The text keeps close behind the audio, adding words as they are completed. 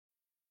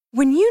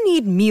When you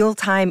need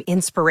mealtime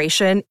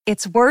inspiration,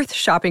 it's worth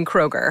shopping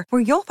Kroger,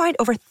 where you'll find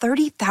over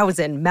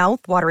 30,000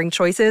 mouth-watering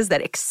choices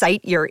that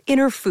excite your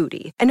inner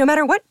foodie. And no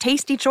matter what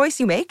tasty choice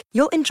you make,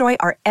 you'll enjoy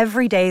our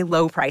everyday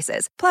low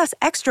prices, plus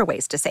extra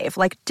ways to save,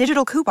 like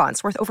digital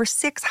coupons worth over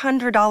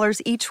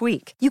 $600 each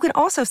week. You can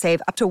also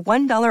save up to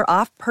 $1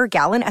 off per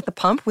gallon at the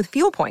pump with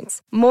fuel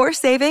points. More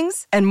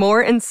savings and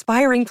more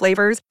inspiring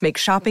flavors make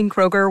shopping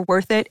Kroger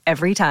worth it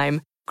every time.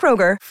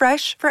 Kroger,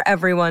 fresh for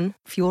everyone.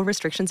 Fuel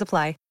restrictions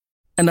apply.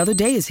 Another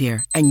day is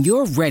here, and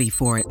you're ready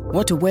for it.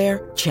 What to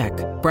wear? Check.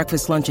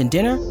 Breakfast, lunch, and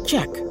dinner?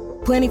 Check.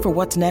 Planning for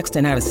what's next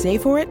and how to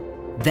save for it?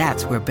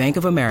 That's where Bank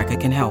of America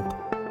can help.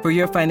 For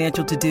your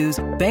financial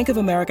to-dos, Bank of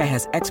America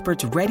has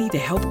experts ready to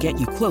help get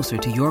you closer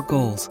to your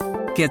goals.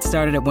 Get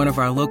started at one of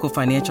our local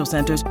financial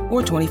centers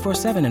or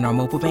 24/7 in our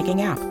mobile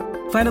banking app.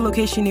 Find a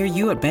location near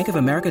you at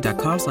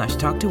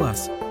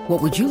bankofamerica.com/talktous. What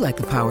would you like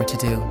the power to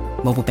do?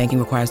 Mobile banking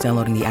requires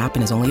downloading the app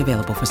and is only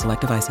available for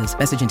select devices.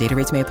 Message and data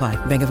rates may apply.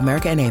 Bank of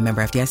America NA,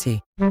 member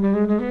FDIC.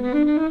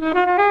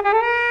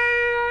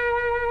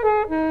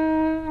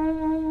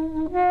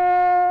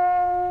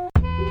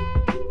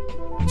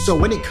 So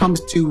when it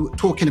comes to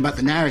talking about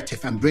the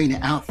narrative and bringing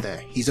it out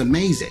there, he's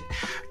amazing.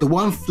 The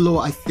one flaw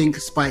I think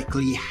Spike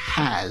Lee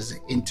has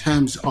in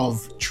terms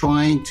of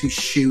trying to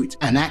shoot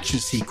an action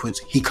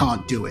sequence, he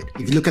can't do it.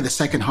 If you look at the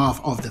second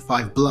half of The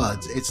Five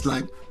Bloods, it's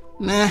like,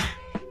 nah.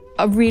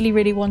 I really,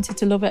 really wanted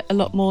to love it a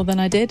lot more than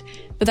I did.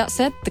 But that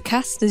said, the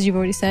cast, as you've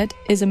already said,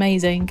 is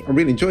amazing. I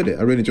really enjoyed it.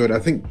 I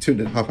think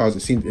 2.5 hours,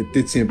 it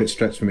did seem a bit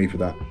stretched for me for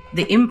that.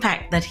 The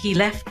impact that he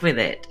left with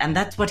it, and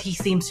that's what he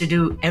seems to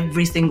do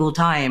every single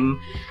time.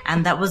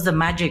 And that was the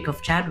magic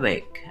of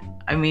Chadwick.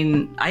 I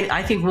mean,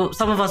 I think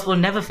some of us will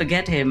never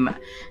forget him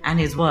and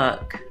his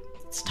work.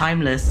 It's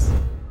timeless.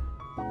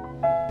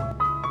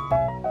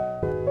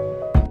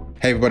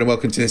 Hey everybody,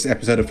 welcome to this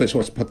episode of Flix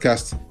Watcher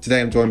Podcast. Today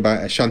I'm joined by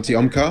Ashanti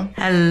Omkar.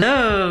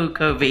 Hello,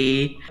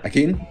 Kobe.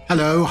 Akin.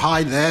 Hello,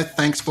 hi there.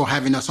 Thanks for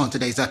having us on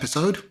today's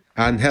episode.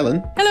 And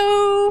Helen.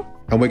 Hello.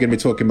 And we're going to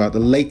be talking about the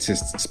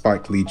latest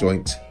Spike Lee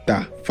joint,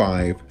 Da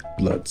 5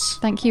 Bloods.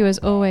 Thank you as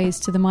always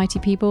to the mighty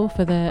people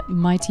for the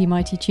mighty,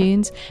 mighty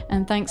tunes.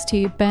 And thanks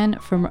to Ben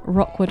from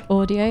Rockwood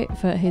Audio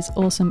for his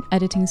awesome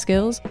editing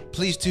skills.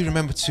 Please do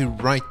remember to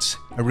write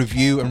a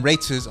review and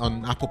rate us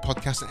on Apple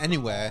Podcasts and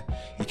anywhere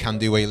you can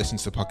do where you listen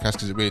to the podcast,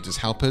 because it really does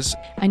help us.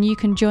 And you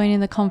can join in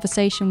the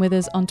conversation with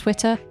us on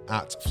Twitter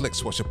at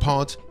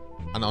FlixWatcherPod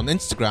and on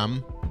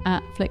Instagram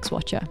at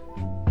FlixWatcher.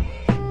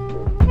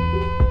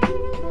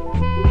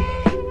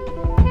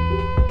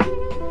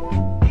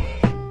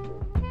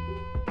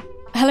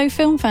 Hello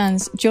film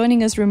fans,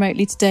 joining us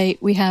remotely today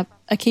we have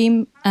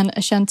Akeem and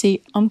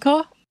Ashanti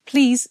Omkar.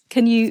 Please,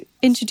 can you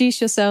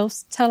introduce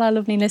yourselves, tell our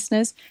lovely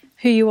listeners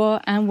who you are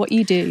and what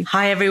you do?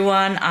 Hi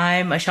everyone,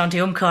 I'm Ashanti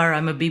Omkar.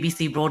 I'm a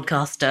BBC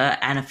broadcaster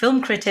and a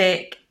film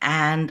critic,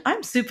 and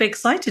I'm super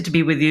excited to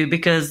be with you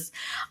because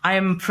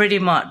I'm pretty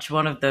much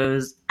one of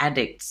those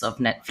addicts of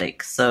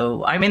Netflix,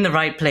 so I'm in the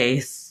right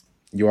place.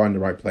 You are in the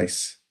right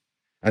place.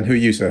 And who are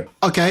you, sir?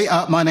 Okay,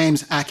 my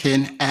name's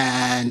Akin,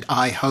 and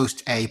I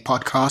host a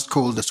podcast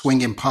called the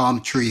Swinging Palm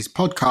Trees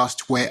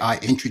Podcast, where I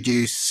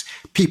introduce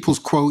people's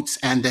quotes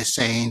and their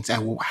sayings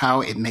and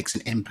how it makes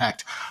an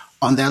impact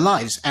on their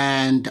lives.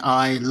 And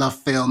I love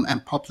film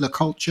and popular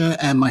culture,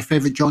 and my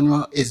favorite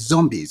genre is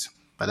zombies,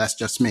 but that's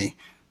just me.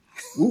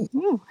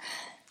 Ooh.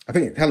 I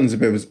think Helen's a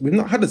bit of we've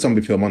not had a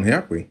zombie film on here,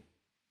 have we?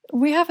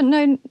 We haven't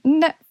known.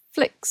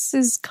 Netflix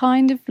is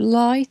kind of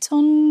light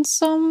on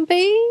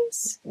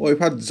zombies. Well, we've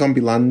had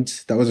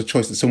Zombieland. That was a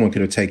choice that someone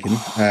could have taken.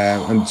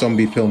 And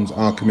zombie films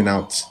are coming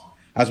out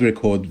as we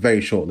record very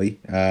shortly.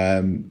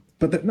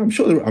 But I'm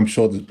sure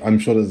there's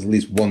at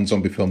least one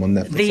zombie film on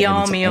Netflix. The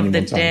Army of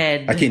the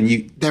Dead.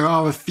 There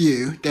are a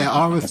few. There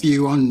are a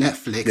few on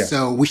Netflix. Yeah.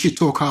 So we should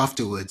talk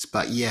afterwards.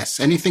 But yes,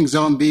 anything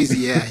zombies,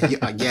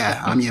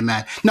 yeah, I'm your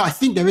man. No, I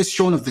think there is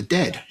Shaun of the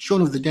Dead. Shaun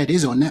of the Dead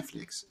is on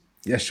Netflix.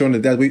 Yes, Shaun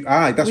of the Dead. We've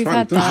done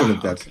Shaun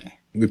of the Dead. Okay.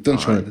 We've done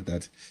Shaun of the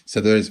Dead.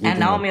 So there is.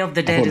 And Army of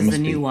the Dead is the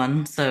new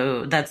one.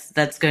 So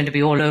that's going to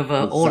be all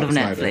over all of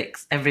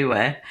Netflix,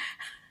 everywhere.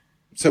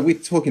 So we're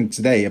talking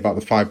today about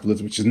The Five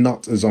Bloods, which is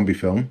not a zombie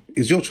film.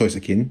 It's your choice,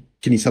 Akin.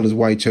 Can you tell us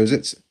why you chose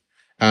it?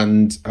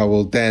 And I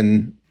will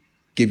then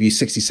give you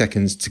 60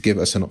 seconds to give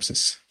a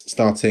synopsis,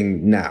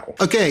 starting now.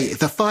 Okay,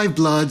 The Five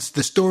Bloods,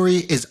 the story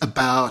is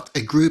about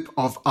a group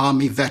of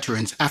army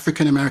veterans,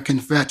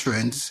 African-American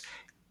veterans,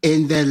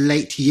 in their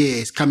late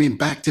years coming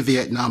back to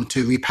Vietnam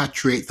to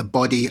repatriate the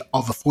body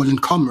of a fallen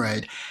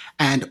comrade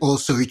and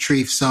also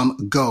retrieve some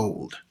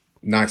gold.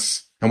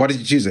 Nice. And why did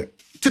you choose it?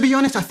 To be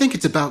honest, I think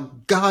it's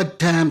about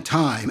goddamn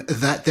time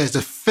that there's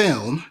a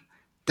film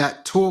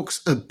that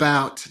talks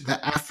about the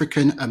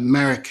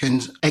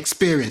African-American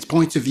experience,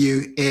 point of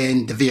view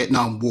in the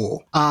Vietnam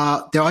War.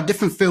 There are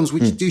different films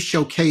which do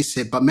showcase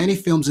it, but many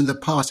films in the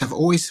past have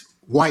always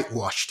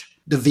whitewashed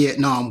the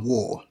Vietnam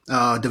War.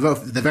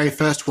 The very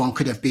first one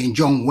could have been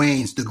John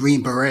Wayne's The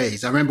Green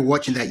Berets. I remember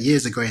watching that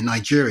years ago in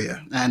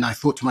Nigeria, and I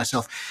thought to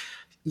myself,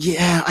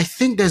 yeah, I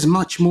think there's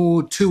much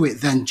more to it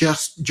than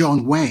just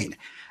John Wayne.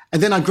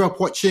 And then I grew up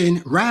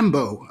watching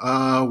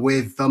Rambo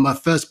with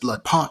First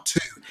Blood, Part 2.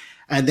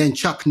 And then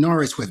Chuck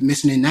Norris with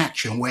Missing in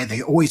Action, where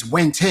they always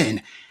went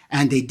in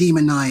and they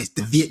demonized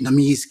the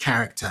Vietnamese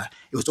character.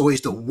 It was always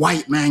the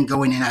white man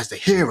going in as the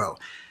hero.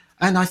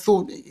 And I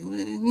thought,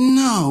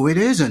 no, it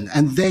isn't.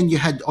 And then you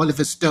had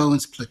Oliver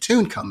Stone's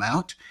Platoon come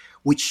out,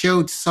 which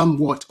showed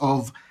somewhat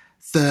of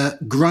the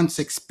grunts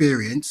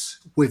experience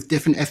with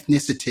different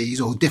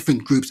ethnicities or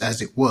different groups,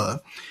 as it were.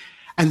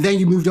 And then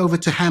you moved over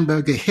to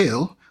Hamburger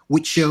Hill,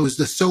 which shows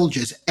the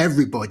soldiers,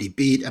 everybody,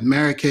 be it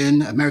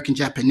American,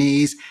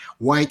 Japanese,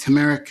 white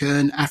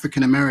American,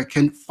 African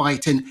American,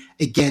 fighting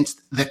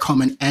against the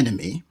common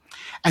enemy.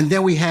 And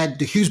then we had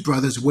the Hughes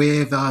brothers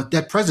with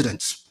Dead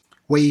Presidents,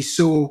 where you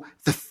saw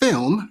the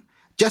film,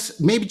 just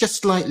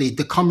slightly,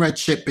 the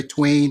comradeship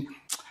between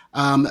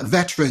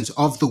veterans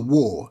of the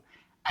war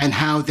and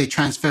how they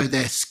transfer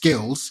their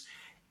skills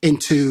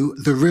into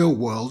the real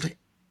world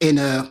in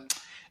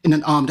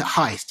an armed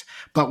heist.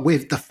 But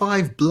with The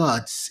Five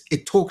Bloods,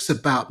 it talks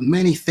about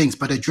many things,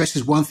 but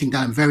addresses one thing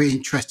that I'm very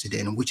interested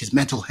in, which is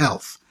mental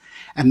health,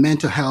 and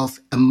mental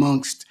health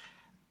amongst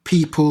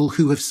people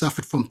who have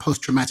suffered from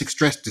post-traumatic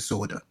stress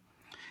disorder,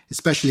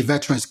 especially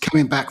veterans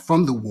coming back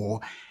from the war.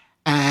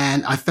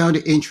 And I found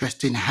it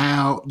interesting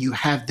how you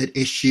have that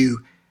issue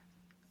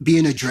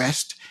being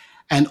addressed,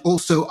 and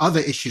also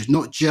other issues,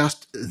 not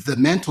just the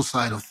mental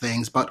side of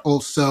things, but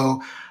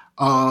also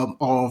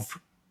of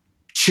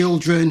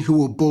children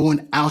who were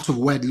born out of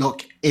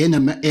wedlock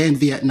in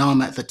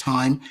Vietnam at the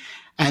time,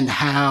 and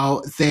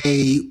how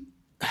they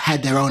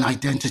had their own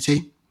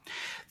identity.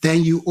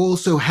 Then you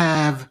also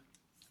have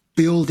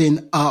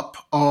building up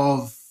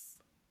of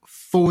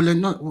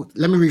fallen,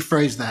 let me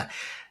rephrase that.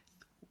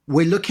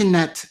 We're looking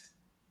at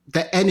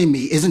the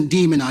enemy isn't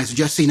demonized,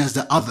 just seen as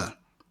the other,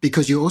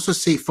 because you also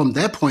see it from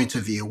their point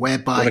of view,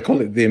 whereby... Well, they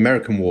call it the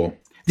American War.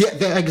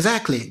 Yeah,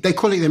 exactly. They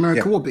call it the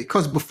American War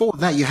because before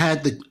that you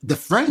had the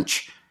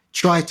French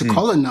try to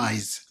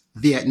colonize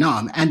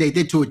Vietnam, and they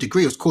did to a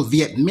degree. It was called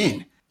Viet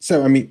Minh.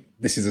 So, I mean,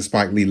 this is a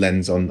Spike Lee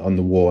lens on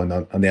the war and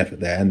on the effort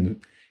there,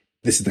 and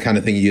this is the kind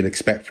of thing you'd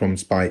expect from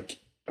Spike,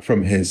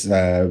 from his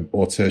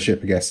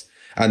authorship, I guess.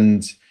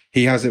 And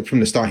he has it from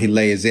the start. He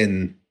layers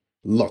in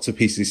lots of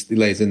pieces. He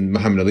layers in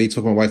Muhammad Ali,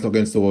 talking about why he's not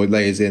going to the war. He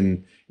layers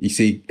in, you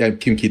see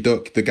Kim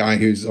Ki-duk, the guy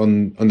who's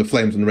on the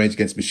flames on the Rage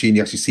Against the Machine.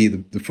 You actually see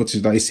the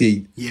footage that you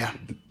see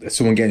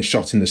someone getting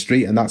shot in the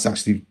street, and that's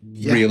actually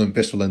real and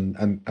visceral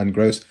and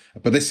gross.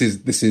 But this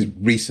is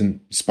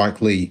recent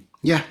Spike Lee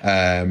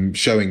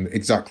showing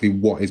exactly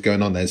what is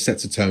going on there. It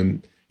sets a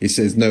tone. He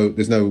says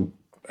there's no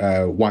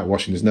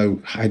whitewashing, there's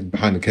no hiding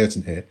behind the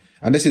curtain here.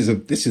 And this is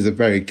a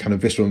very kind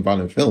of visceral and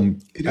violent film.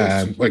 It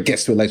is. Well, it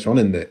gets to it later on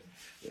in it.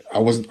 I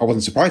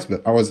wasn't surprised,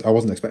 but I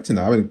wasn't expecting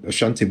that. I mean,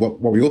 Ashanti,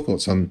 what were your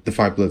thoughts on The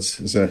Five Bloods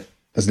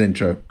as an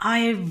intro?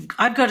 I've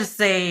got to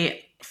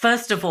say,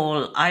 first of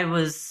all, I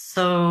was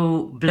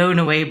so blown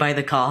away by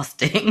the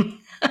casting.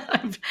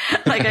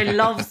 Like, I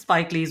love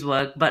Spike Lee's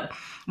work, but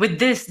with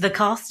this, the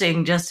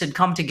casting just had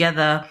come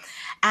together,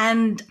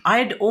 and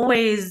I'd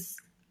always,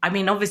 I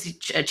mean, obviously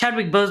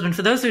Chadwick Boseman,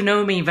 for those who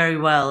know me very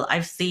well,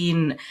 I've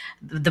seen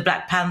the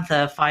Black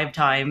Panther 5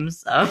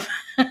 times,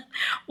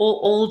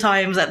 all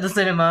times at the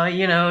cinema,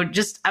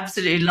 just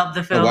absolutely love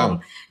the film. Oh,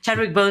 wow.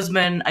 Chadwick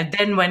Boseman, I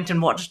then went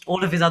and watched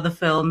all of his other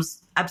films,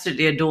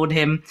 absolutely adored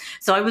him.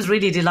 So I was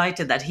really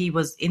delighted that he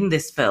was in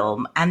this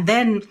film. And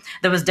then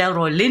there was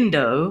Delroy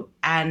Lindo.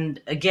 And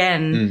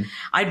again,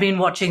 I'd been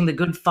watching The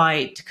Good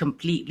Fight,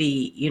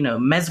 completely,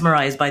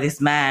 mesmerized by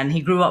this man.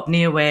 He grew up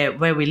near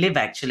where we live,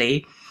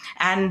 actually.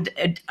 And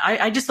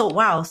I just thought,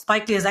 wow,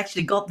 Spike Lee has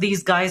actually got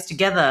these guys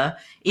together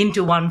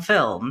into one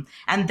film.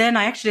 And then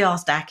I actually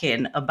asked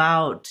Akin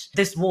about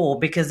this war,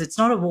 because it's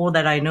not a war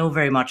that I know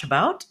very much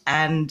about.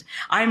 And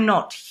I'm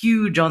not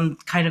huge on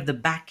kind of the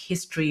back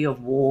history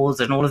of wars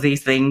and all of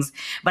these things,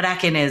 but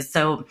Akin is.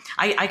 So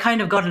I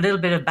kind of got a little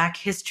bit of back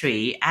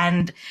history,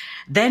 and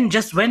then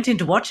just went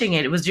into watching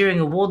it. It was during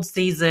awards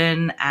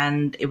season,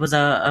 and it was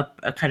a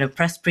kind of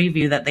press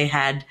preview that they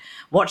had.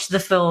 Watched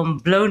the film,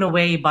 blown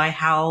away by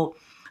how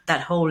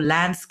that whole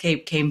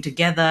landscape came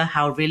together,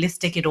 how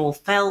realistic it all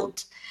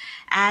felt.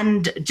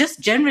 And just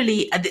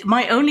generally,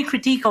 my only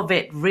critique of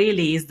it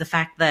really is the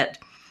fact that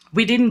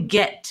we didn't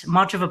get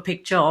much of a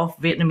picture of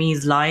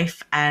Vietnamese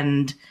life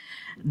and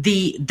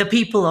the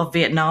people of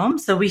Vietnam.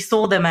 So we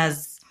saw them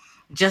as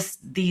just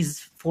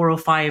these 4 or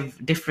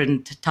 5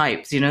 different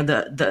types,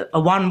 a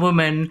one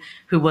woman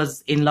who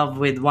was in love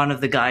with one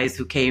of the guys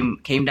who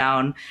came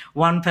down,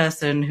 one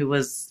person who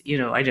was,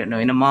 I don't know,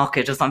 in a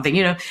market or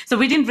something, so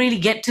we didn't really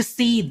get to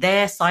see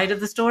their side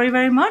of the story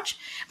very much,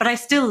 but I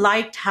still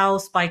liked how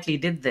Spike Lee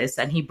did this,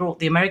 and he brought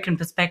the American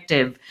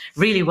perspective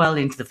really well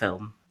into the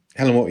film.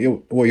 Helen,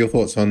 what are your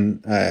thoughts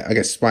on, I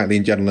guess, Spike Lee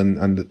in general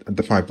and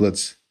the Five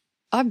Bloods?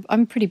 I'm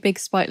a pretty big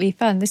Spike Lee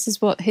fan. This is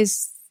what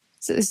his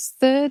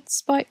 3rd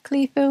Spike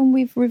Lee film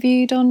we've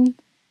reviewed on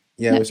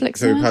Netflix.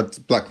 So we've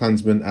had Black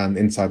Klansman and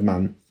Inside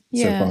Man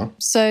so far.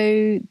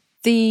 So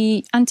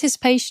the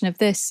anticipation of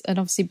this, and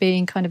obviously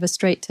being kind of a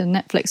straight to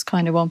Netflix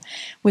kind of one,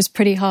 was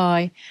pretty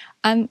high.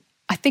 And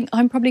I think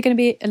I'm probably going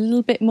to be a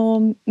little bit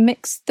more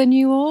mixed than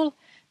you all.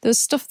 There's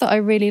stuff that I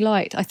really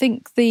liked. I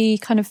think the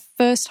kind of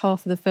first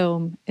half of the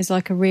film is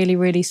like a really,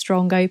 really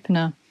strong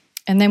opener.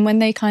 And then when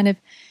they kind of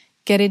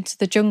get into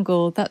the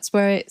jungle, that's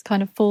where it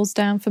kind of falls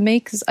down for me,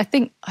 because I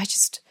think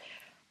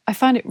I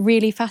find it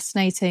really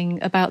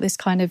fascinating about this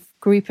kind of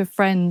group of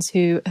friends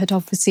who had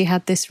obviously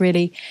had this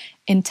really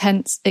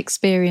intense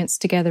experience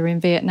together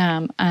in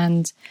Vietnam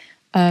and,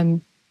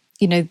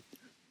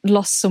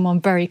 lost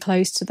someone very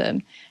close to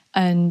them.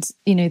 And,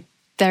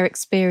 their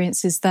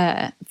experiences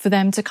there, for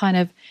them to kind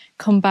of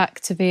come back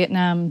to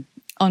Vietnam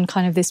on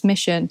kind of this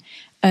mission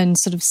and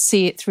sort of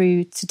see it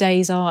through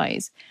today's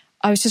eyes.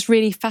 I was just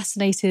really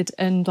fascinated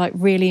and like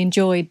really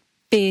enjoyed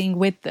being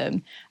with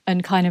them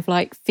and kind of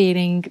like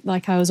feeling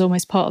like I was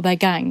almost part of their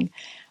gang.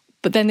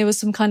 But then there was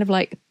some kind of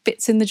like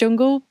bits in the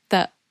jungle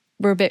that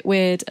were a bit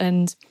weird,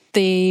 and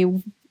they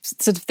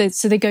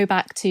go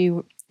back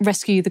to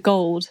rescue the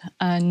gold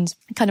and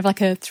kind of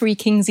like a Three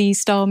Kings-y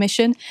style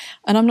mission.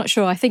 And I'm not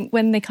sure, I think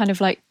when they kind of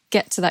like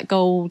get to that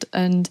gold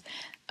and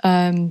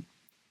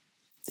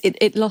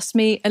it lost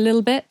me a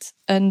little bit,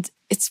 and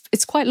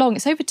it's quite long.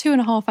 It's over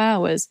 2.5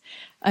 hours,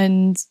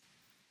 and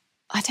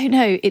I don't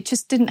know, it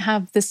just didn't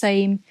have the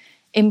same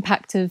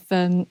impact of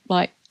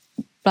like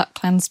Black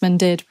Klansman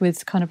did,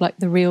 with kind of like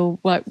the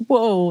real like,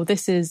 whoa,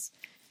 this is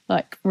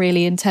like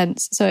really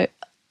intense. So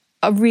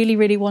I really,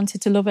 really wanted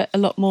to love it a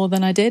lot more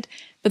than I did.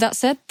 But that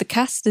said, the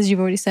cast, as you've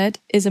already said,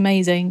 is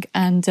amazing.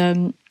 And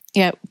Delroy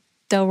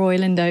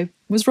Lindo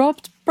was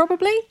robbed,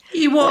 probably.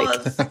 He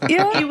was.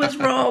 He was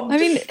robbed. I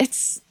mean,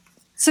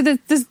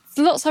 there's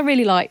lots I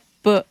really like,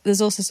 but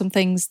there's also some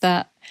things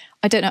that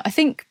I don't know. I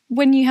think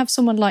when you have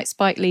someone like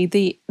Spike Lee,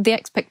 the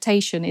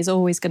expectation is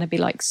always going to be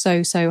like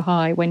so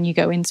high when you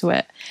go into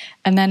it.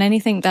 And then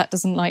anything that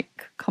doesn't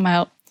like come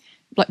out,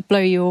 like blow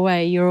you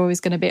away, you're always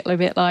going to be a little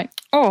bit like,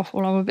 oh,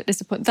 well, I'm a bit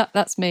disappointed.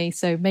 That's me.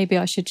 So maybe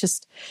I should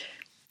just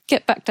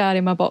get back down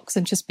in my box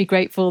and just be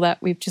grateful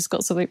that we've just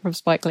got something from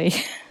Spike Lee.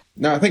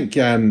 No, I think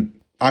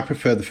I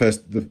prefer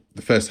the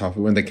first half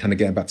when they kind of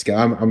get back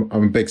together. I'm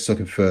a big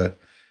sucker for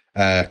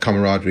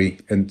camaraderie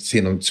and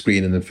seeing on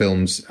screen and in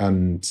films.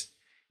 And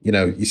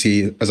you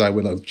see Isaiah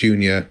Whitlock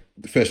Jr.,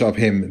 the first shot of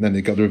him, and then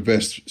they got the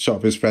reverse shot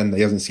of his friend that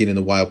he hasn't seen in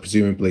a while,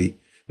 presumably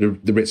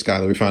the rich guy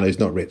that we found out is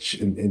not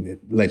rich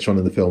later on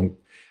in the film.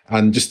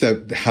 And just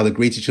how they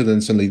greet each other,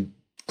 and suddenly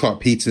Clark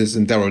Peters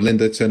and Delroy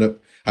Lindo turn up.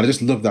 And I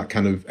just love that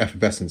kind of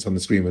effervescence on the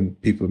screen when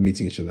people are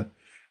meeting each other.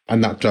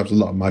 And that drives a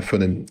lot of my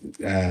fun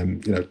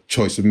and,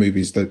 choice of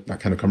movies, that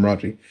kind of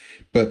camaraderie.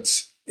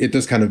 But it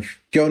does kind of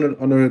go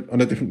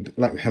on a different,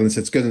 like Helen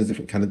said, it goes on a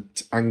different kind of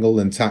angle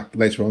and tack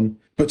later on.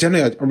 But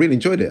generally, I really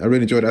enjoyed it.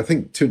 I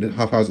think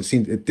 2.5 hours,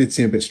 it did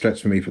seem a bit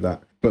stretched for me for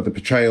that. But the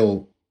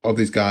portrayal of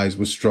these guys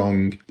was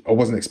strong. I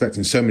wasn't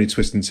expecting so many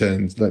twists and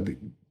turns. Like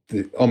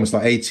the almost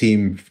like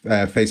A-team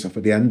face off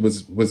at the end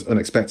was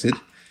unexpected.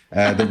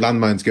 The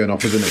landmines going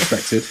off was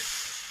unexpected.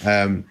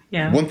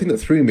 One thing that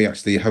threw me,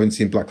 actually, having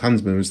seen Black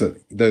Klansman, was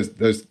that those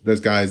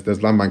guys, those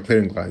landmine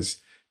clearing guys,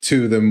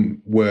 2 of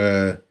them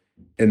were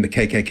in the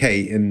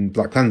KKK in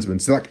Black Klansman.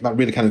 So that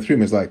really kind of threw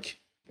me. It's like,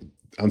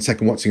 on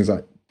second watching, it's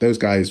like, those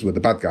guys were the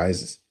bad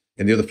guys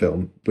in the other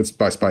film, but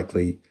by Spike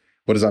Lee.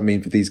 What does that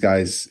mean for these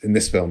guys in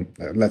this film?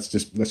 Let's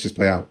just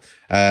play out.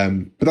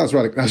 But that's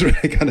really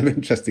kind of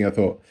interesting. I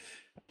thought,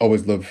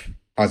 always love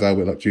Isaiah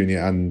Whitlock Jr.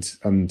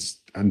 and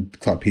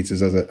Clark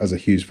Peters as a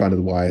huge fan of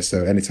The Wire.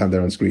 So anytime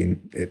they're on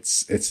screen,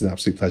 it's an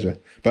absolute pleasure.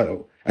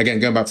 But again,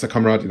 going back to the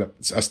camaraderie,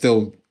 that I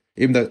still,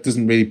 even though it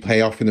doesn't really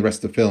play off in the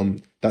rest of the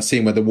film, that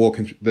scene where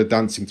they're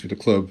dancing through the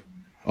club,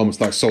 almost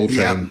like Soul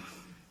Train,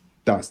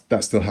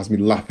 that still has me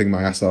laughing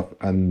my ass off.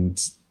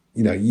 And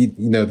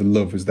the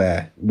love was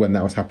there when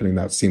that was happening.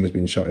 That scene was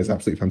being shot. It's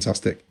absolutely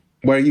fantastic.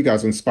 Where are you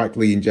guys on Spike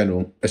Lee in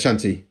general?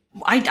 Ashanti?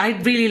 I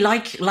really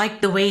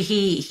like the way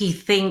he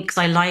thinks.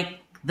 I like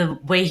the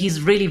way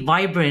he's really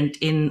vibrant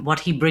in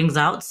what he brings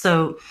out.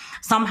 So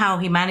somehow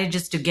he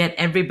manages to get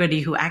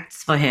everybody who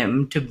acts for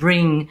him to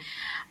bring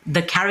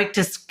the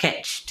character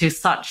sketch to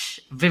such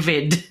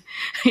vivid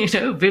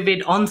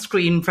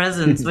on-screen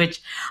presence,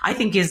 which I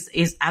think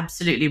is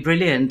absolutely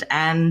brilliant.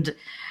 And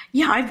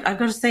yeah, I've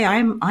got to say,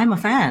 I'm a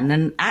fan,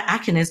 and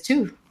Akin is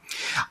too.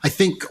 I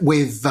think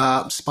with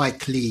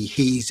Spike Lee,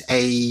 he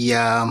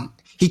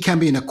can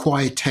be an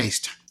acquired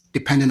taste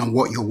depending on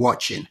what you're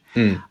watching.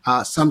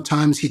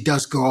 Sometimes he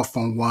does go off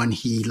on one.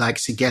 He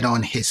likes to get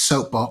on his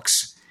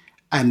soapbox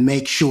and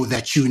make sure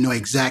that you know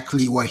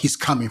exactly where he's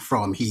coming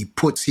from. He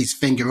puts his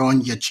finger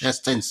on your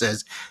chest and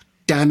says,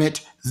 damn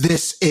it,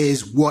 this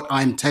is what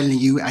I'm telling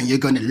you, and you're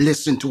going to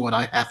listen to what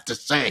I have to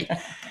say.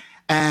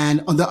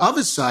 And on the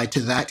other side to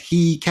that,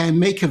 he can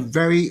make a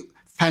very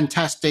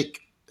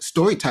fantastic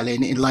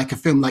storytelling in like a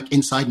film like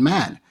Inside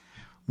Man,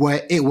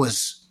 where it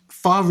was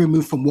far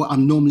removed from what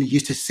I'm normally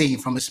used to seeing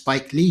from a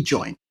Spike Lee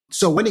joint.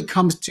 So when it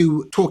comes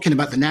to talking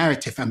about the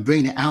narrative and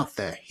bringing it out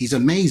there, he's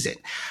amazing.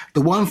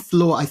 The one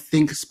flaw I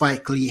think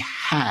Spike Lee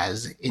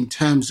has in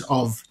terms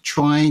of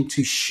trying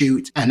to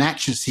shoot an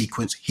action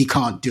sequence, he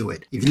can't do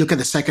it. If you look at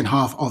the second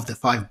half of The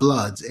Five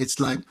Bloods, it's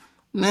like,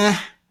 nah,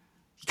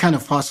 he kind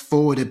of fast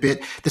forward a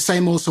bit. The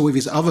same also with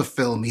his other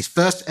film, his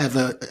first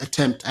ever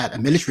attempt at a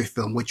military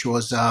film, which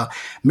was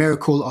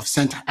Miracle of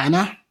Santa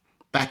Anna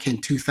back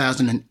in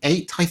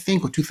 2008, I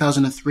think, or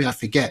 2003, I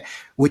forget,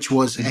 which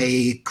was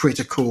a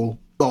critical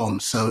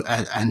bomb,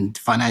 and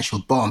financial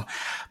bomb.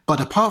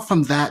 But apart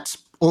from that,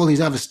 all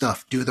his other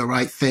stuff, Do the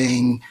Right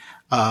Thing,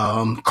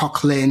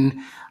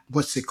 Coughlin,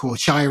 what's it called,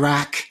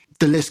 Chirac,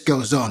 the list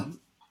goes on.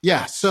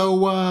 Yeah,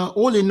 so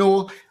all in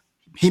all,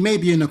 he may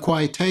be an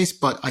acquired taste,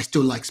 but I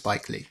still like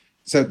Spike Lee.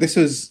 So this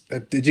was,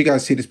 did you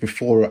guys see this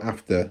before or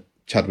after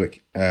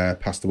Chadwick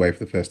passed away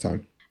for the first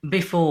time?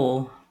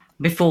 Before.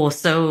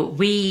 So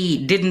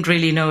we didn't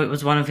really know it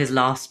was one of his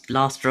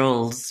last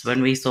roles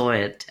when we saw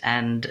it.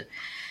 And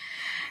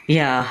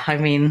yeah, I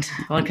mean,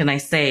 what can I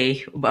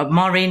say?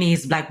 Ma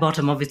Rainey's Black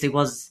Bottom obviously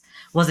was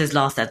his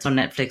last. That's on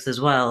Netflix as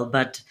well.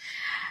 But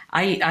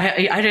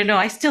I don't know.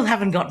 I still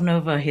haven't gotten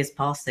over his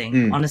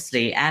passing,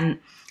 honestly. And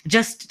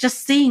just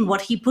seeing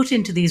what he put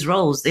into these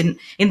roles in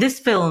this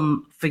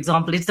film, for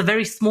example, it's a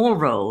very small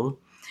role,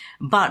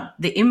 but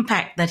the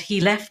impact that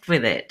he left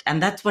with it,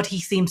 and that's what he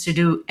seems to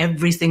do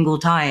every single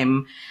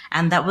time.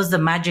 And that was the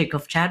magic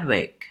of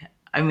Chadwick.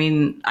 I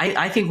mean,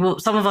 I think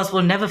some of us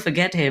will never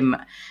forget him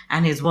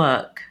and his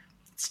work.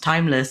 It's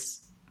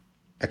timeless.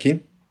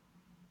 Akeem?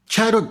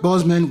 Chadwick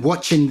Boseman,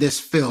 watching this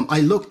film, I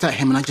looked at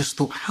him and I just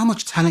thought, how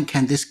much talent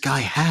can this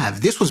guy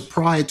have? This was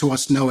prior to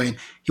us knowing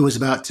he was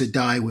about to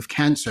die with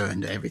cancer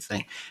and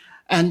everything.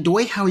 And the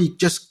way how he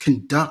just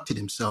conducted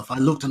himself, I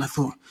looked and I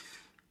thought,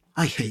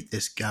 I hate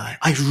this guy.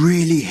 I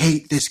really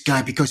hate this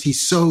guy because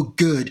he's so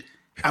good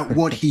at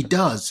what he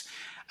does.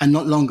 And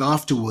not long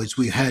afterwards,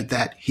 we heard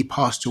that he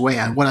passed away.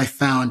 And what I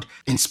found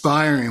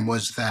inspiring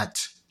was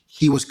that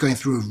he was going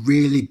through a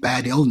really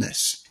bad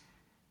illness.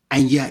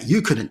 And yet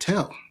you couldn't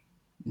tell.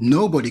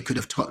 Nobody could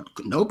have taught,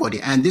 nobody.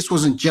 And this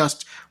wasn't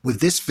just with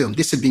this film.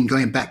 This had been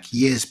going back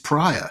years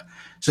prior.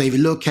 So if you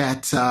look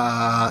at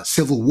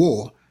Civil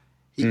War,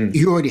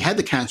 he already had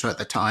the cancer at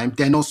the time.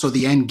 Then also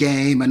the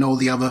Endgame and all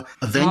the other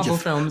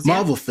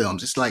Marvel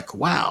films. It's like,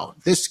 wow,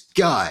 this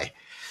guy.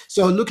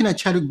 So looking at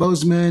Chadwick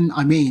Boseman,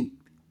 I mean,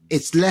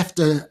 it's left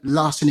a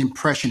lasting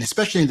impression,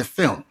 especially in the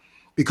film,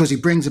 because he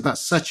brings about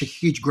such a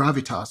huge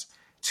gravitas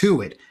to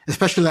it,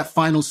 especially that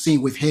final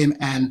scene with him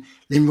and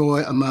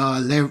Delroy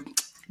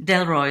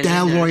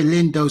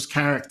Lindo's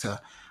character.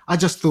 I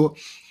just thought,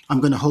 I'm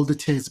going to hold the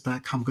tears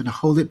back. I'm going to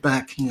hold it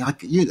back.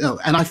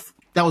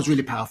 That was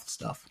really powerful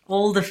stuff.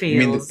 All the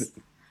feels. I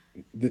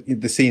mean,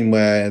 the scene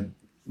where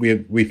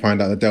we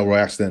find out that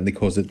Delroy accidentally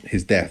caused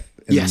his death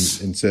in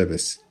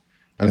service.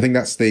 And I think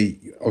that's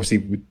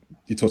obviously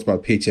you talked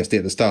about PTSD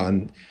at the start,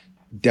 and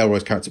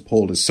Delroy's character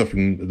Paul is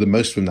suffering the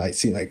most from that. It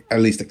seems like, at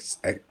least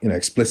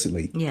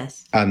explicitly.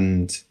 Yes.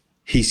 And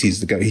he sees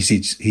the ghost.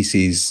 He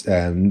sees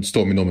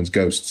Stormy Norman's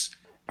ghosts,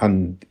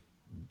 and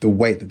the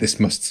weight that this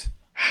must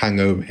hang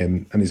over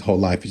him and his whole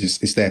life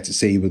is there to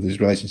see, with his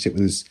relationship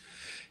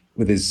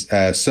with his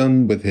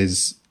son, with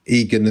his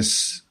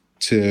eagerness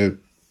to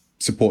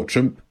support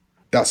Trump.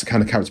 That's the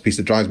kind of character piece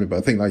that drives me. But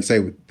I think, like you say,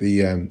 with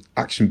the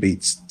action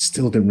beats,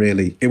 still didn't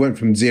really. It went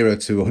from 0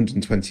 to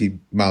 120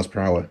 miles per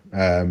hour.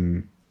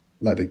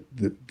 Like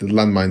the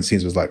landmine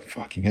scenes was like,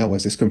 fucking hell,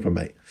 where's this come from,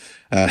 mate?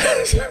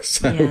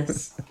 Yes. I don't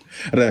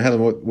know,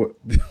 Helen, what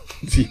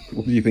do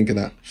you think of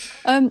that?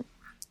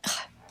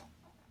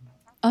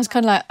 I was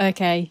kind of like,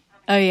 okay,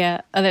 oh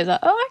yeah, and it was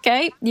like, oh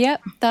okay, yeah,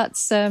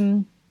 that's.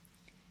 I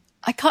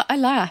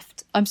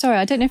laughed. I'm sorry,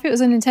 I don't know if it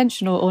was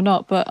unintentional or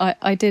not, but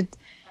I did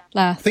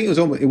laugh. I think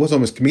it was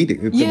almost comedic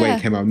the way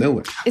it came out of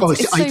nowhere. Are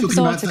you talking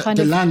about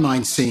the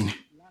landmine scene?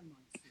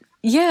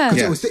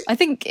 Yeah. I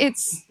think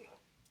it's.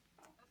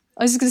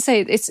 I was just going to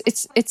say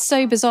it's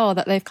so bizarre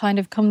that they've kind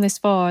of come this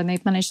far and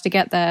they've managed to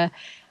get there,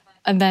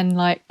 and then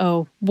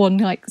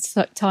one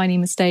tiny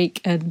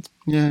mistake and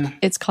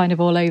it's kind of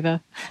all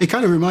over. It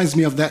kind of reminds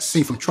me of that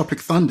scene from Tropic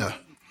Thunder,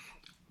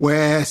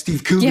 where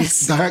Steve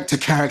Coogan's director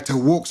character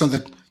walks on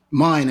the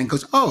mine and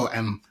goes, "Oh,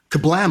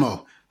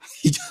 kablamo."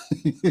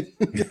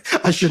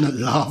 I shouldn't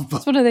laugh, but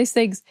it's one of those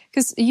things,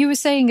 because you were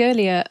saying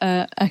earlier,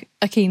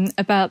 Akeem,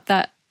 about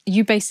that.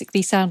 You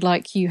basically sound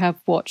like you have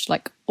watched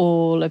like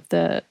all of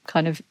the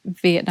kind of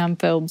Vietnam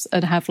films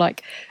and have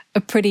like a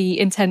pretty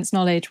intense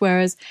knowledge,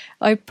 whereas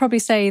I'd probably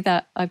say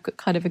that I've got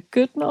kind of a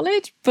good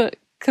knowledge, but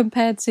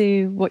compared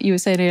to what you were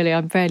saying earlier,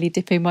 I'm barely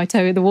dipping my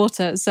toe in the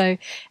water. So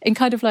in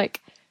kind of like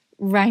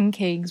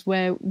rankings,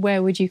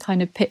 where would you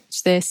kind of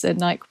pitch this, and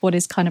like what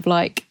is kind of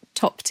like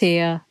top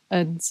tier?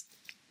 And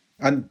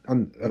an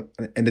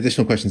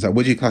additional question is that,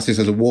 would you class this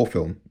as a war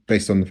film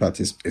based on the fact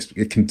the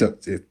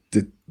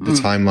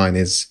timeline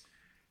is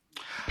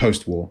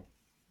post-war,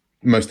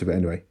 most of it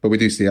anyway, but we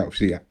do see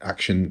actually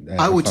action.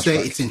 I would say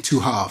it's in two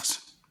halves.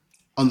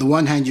 On the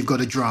one hand, you've got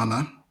a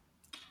drama,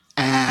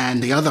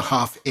 and the other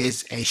half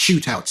is a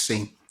shootout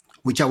scene,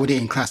 which I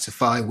wouldn't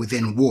classify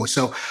within war.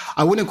 So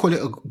I wouldn't call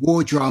it a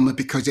war drama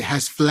because it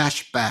has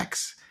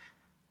flashbacks,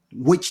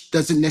 which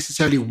doesn't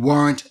necessarily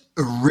warrant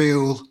a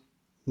real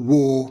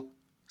war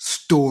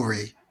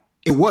story.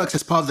 It works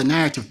as part of the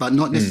narrative, but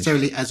not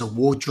necessarily as a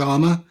war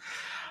drama.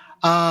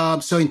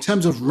 So in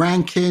terms of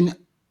ranking,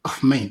 oh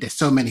man, there's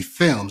so many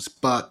films,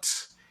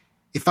 but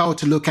if I were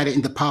to look at it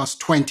in the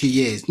past 30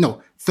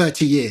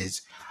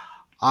 years,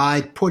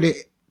 I'd put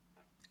it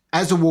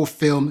as a war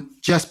film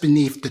just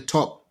beneath the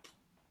top.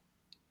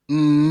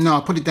 No,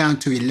 I'll put it down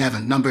to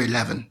 11, number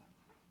 11.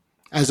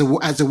 As a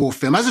war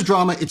film. As a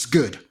drama, it's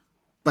good.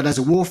 But as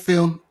a war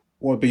film...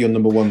 What would be your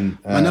number one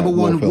my number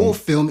one war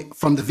film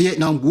from the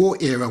Vietnam War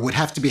era would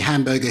have to be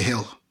Hamburger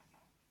Hill.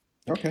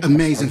 Okay.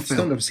 Amazing I've film.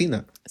 still never seen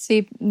that.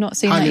 See, not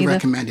seen Highly that either.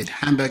 recommended.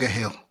 Hamburger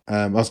Hill.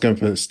 I was going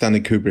for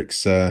Stanley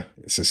Kubrick's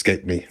It's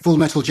Escaped Me. Full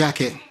Metal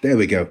Jacket. There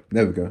we go.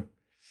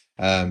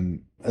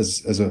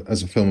 As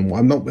a film,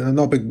 I'm not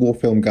a big war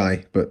film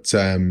guy, but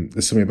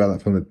there's something about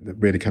that film that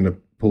really kind of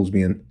pulls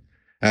me in.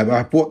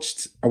 I've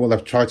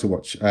tried to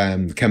watch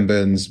Ken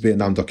Burns'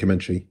 Vietnam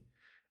documentary,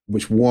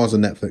 which was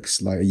on Netflix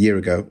like a year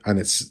ago, and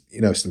it's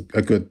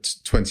a good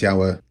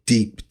 20-hour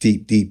deep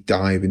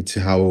dive into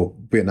how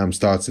Vietnam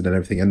started and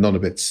everything, and none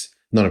of it's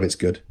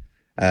good.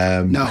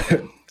 No,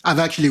 I've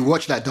actually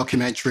watched that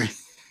documentary.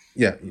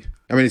 Yeah,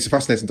 I mean it's a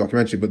fascinating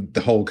documentary, but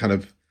the whole kind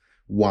of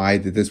why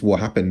did this war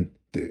happen?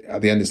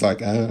 At the end, it's like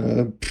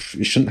it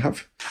shouldn't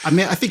have.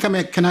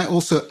 Can I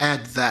also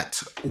add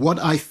that what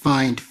I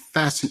find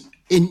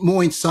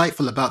more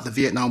insightful about the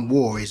Vietnam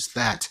War is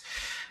that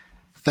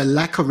the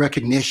lack of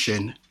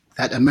recognition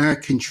that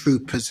American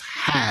troopers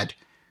had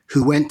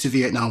who went to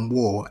Vietnam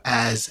War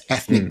as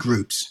ethnic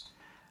groups.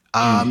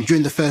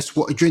 During the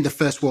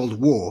First World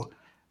War,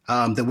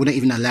 they wouldn't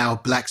even allow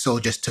black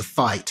soldiers to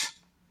fight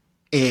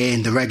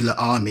in the regular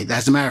army.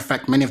 As a matter of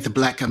fact, many of the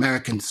black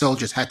American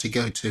soldiers had to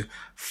go to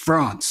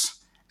France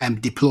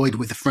and deployed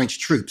with the French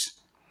troops.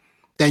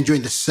 Then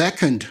during the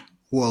Second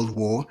World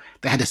War,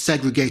 they had a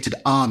segregated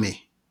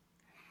army.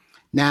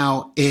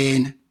 Now,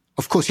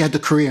 of course, you had the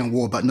Korean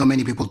War, but not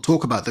many people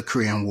talk about the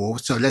Korean War.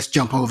 So let's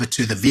jump over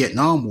to the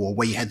Vietnam War,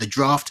 where you had the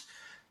draft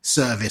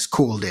service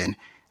called in.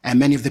 And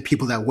many of the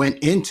people that went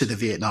into the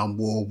Vietnam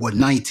War were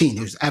 19.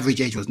 Their average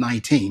age was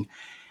 19.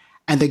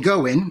 And they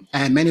go in,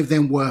 and many of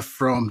them were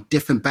from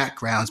different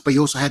backgrounds, but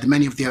you also had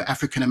many of the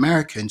African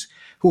Americans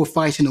who were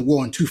fighting the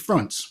war on two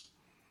fronts.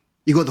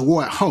 You got the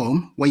war at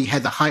home, where you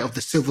had the height of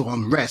the civil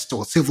unrest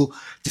or the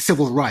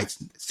civil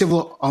rights.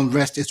 Civil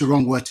unrest is the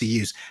wrong word to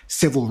use.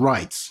 Civil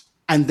rights.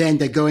 And then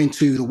they go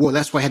into the war.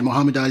 That's why I had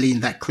Muhammad Ali in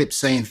that clip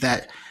saying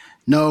that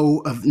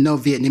no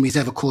Vietnamese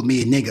ever called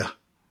me a nigger.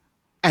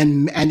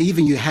 And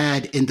even you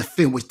had in the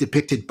film, was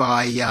depicted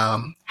by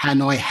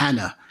Hanoi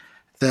Hannah,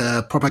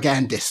 the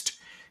propagandist,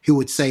 who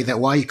would say that,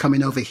 why are you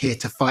coming over here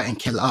to fight and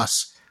kill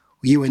us?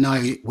 You and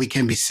I, we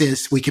can be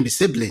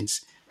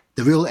siblings.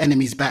 The real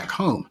enemy's back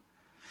home.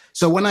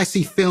 So when I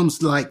see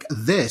films like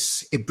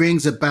this, it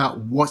brings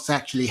about what's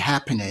actually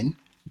happening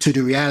to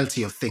the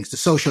reality of things. The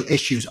social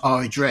issues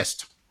are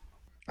addressed.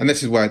 And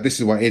this is why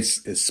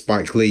it's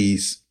Spike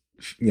Lee's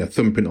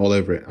thumbprint all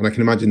over it. And I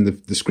can imagine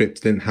the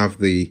script didn't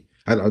have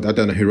I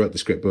don't know who wrote the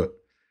script, but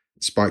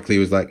Spike Lee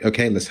was like,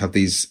 okay, let's have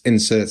these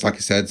inserts. Like I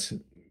said,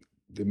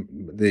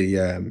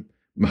 the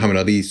Muhammad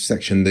Ali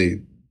section,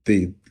 the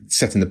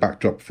setting the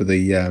backdrop for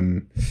the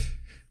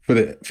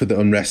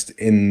unrest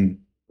in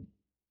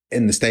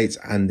the States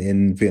and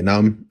in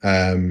Vietnam.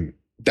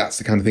 That's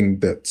the kind of thing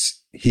that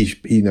he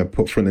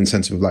put front and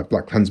center with, like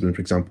Black Klansman,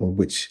 for example,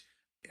 which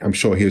I'm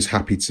sure he was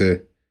happy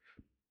to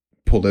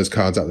pull those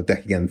cards out of the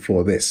deck again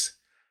for this,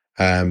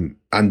 and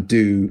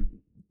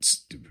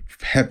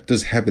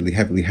does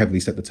heavily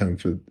set the tone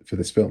for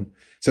this film.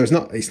 So it's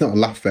not a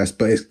laugh fest,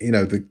 but it's,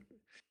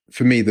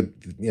 for me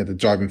the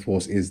driving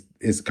force is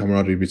the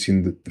camaraderie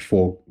between the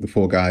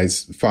four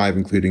guys, five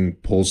including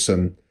Paul's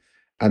son,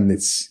 and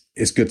it's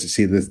good to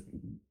see the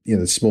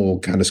small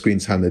kind of screen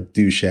time they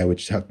do share with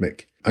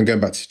Chadwick. And going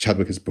back to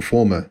Chadwick as a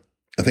performer,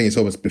 I think it's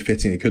almost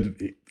befitting.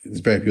 There's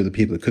very few other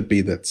people. It could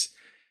be that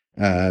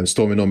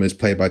Stormy Norman is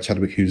played by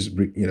Chadwick, who's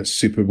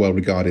super well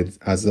regarded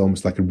as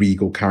almost like a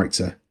regal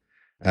character.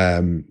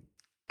 And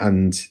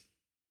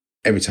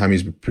every time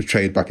he's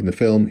portrayed back in the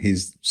film,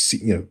 he's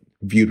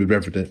viewed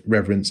with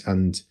reverence,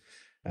 and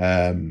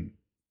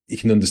you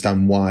can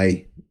understand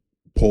why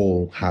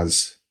Paul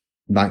has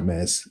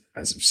nightmares,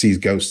 sees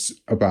ghosts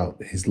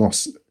about his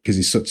loss, because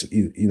he's such a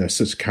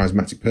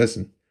charismatic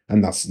person,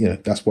 and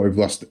that's what we've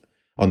lost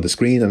on the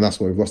screen, and that's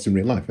what we've lost in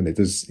real life. And it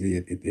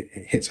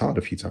hits hard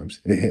a few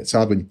times. It hits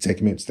hard when you take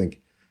him in to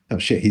think, oh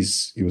shit, he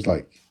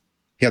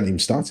hadn't even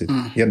started.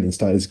 He hadn't even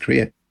started his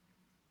career.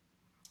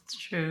 It's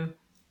true.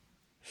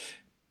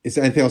 Is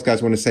there anything else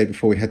guys want to say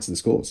before we head to the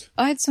scores?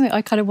 I had something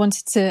I kind of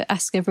wanted to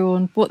ask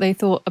everyone what they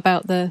thought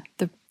about the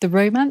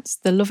romance,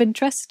 the love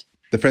interest.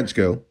 The French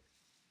girl?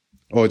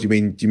 Or do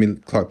you mean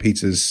Clark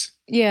Peters?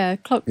 Yeah,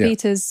 Clark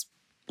Peters'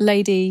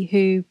 lady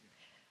who...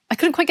 I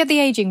couldn't quite get the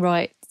aging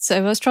right. So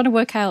I was trying to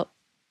work out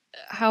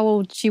how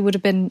old she would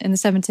have been in the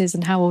 70s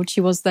and how old she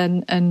was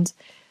then. And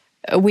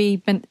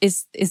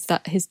is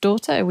that his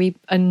daughter?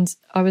 And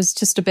I was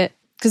just a bit...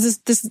 Because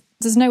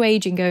there's no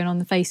aging going on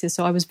the faces,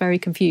 so I was very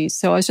confused.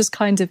 So I was just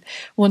kind of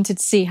wanted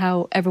to see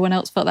how everyone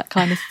else felt that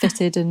kind of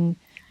fitted, and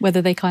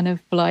whether they kind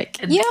of were like,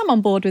 yeah, I'm on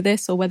board with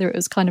this, or whether it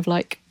was kind of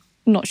like,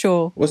 not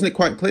sure. Wasn't it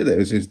quite clear that it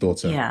was his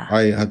daughter? Yeah.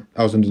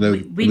 I was under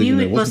no We knew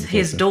it was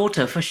his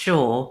daughter for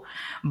sure.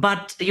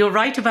 But you're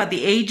right about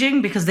the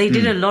aging, because they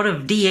did a lot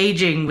of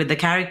de-aging with the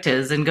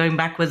characters, and going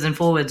backwards and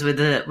forwards with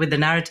the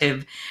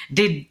narrative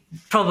did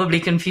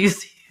probably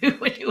confuse you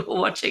when you were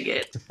watching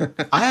it.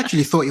 I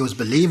actually thought it was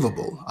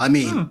believable. I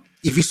mean,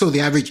 if you saw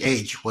the average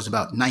age was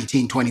about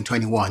 19, 20,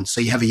 21.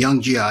 So you have a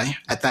young GI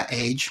at that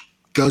age,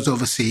 goes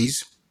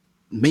overseas,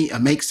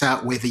 makes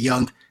out with a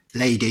young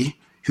lady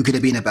who could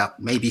have been about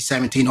maybe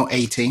 17 or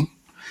 18.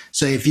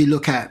 So if you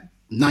look at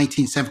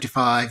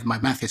 1975, my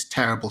math is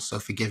terrible, so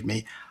forgive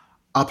me,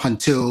 up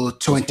until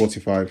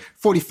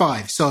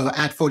 45. So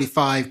add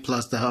 45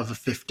 plus the other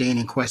 15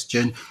 in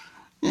question.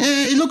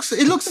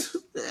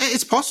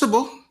 It's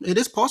possible. It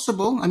is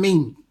possible. I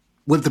mean,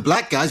 with the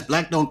black guys,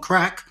 black don't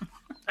crack.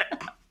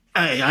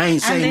 I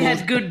ain't saying. And they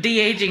had good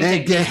de-aging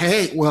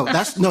techniques. Well,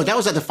 that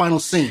was at the final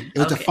scene. It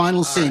was the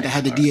final scene that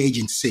had the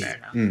de-aging scene.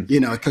 You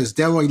know, because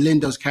Delroy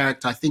Lindo's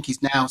character, I think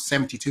he's now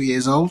 72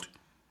 years old.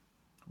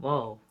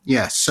 Whoa.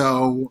 Yeah,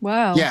 so...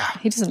 Wow. Yeah.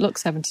 He doesn't look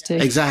 72.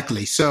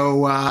 Exactly.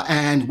 So,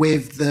 and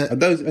with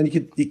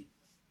the...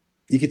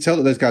 You could tell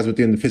that those guys were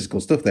doing the physical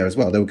stuff there as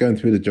well. They were going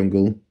through the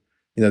jungle.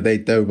 You know, they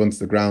dove onto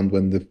the ground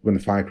when the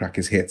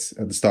firecrackers hit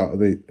at the start of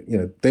the... You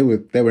know, they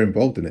were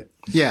involved in it.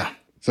 Yeah.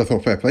 So I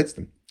thought fair play to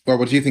them. Well,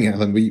 what do you think,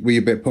 Helen? Were you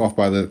a bit put off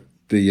by the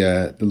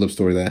love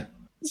story there?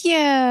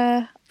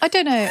 Yeah. I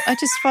don't know. I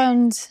just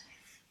found...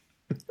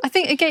 I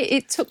think, again,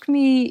 it took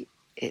me...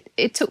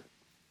 It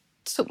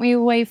took me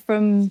away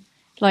from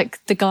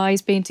like the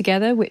guys being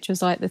together, which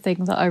was like the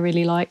thing that I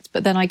really liked.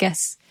 But then I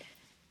guess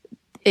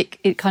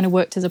it kind of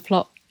worked as a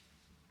plot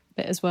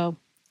bit as well.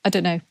 I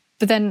don't know.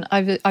 But then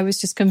I was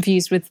just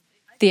confused with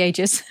the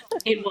ages.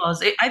 It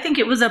was. I think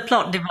it was a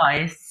plot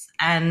device.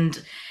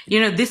 And, you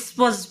know, this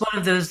was one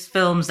of those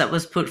films that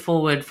was put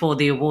forward for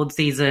the award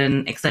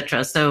season,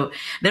 etc. So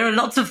there are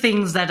lots of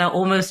things that are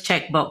almost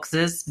check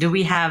boxes. Do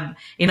we have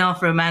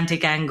enough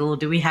romantic angle?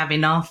 Do we have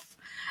enough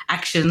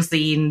action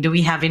scene? Do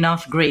we have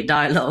enough great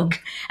dialogue?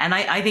 And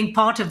I think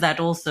part of that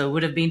also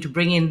would have been to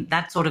bring in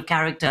that sort of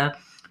character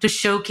to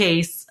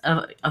showcase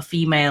a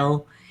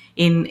female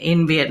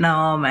in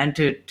Vietnam, and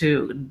to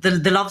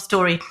the love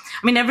story.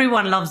 I mean,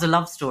 everyone loves a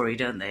love story,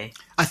 don't they?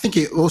 I think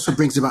it also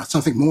brings about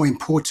something more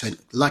important.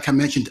 Like I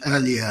mentioned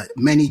earlier,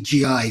 many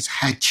GIs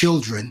had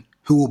children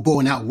who were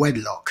born out of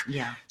wedlock.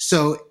 Yeah.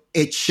 So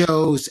it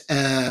shows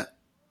an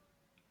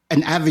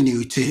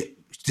avenue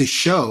to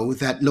show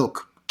that,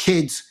 look,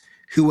 kids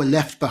who were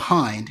left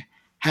behind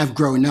have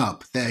grown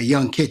up. They're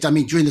young kids. I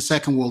mean, during the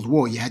Second World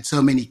War, you had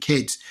so many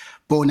kids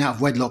born out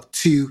of wedlock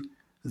to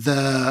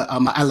the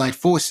Allied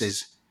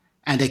forces,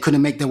 and they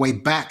couldn't make their way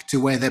back to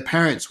where their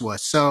parents were.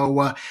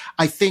 So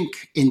I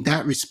think in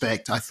that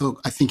respect, I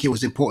think it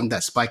was important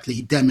that Spike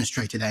Lee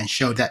demonstrated that and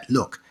showed that,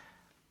 look,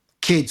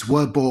 kids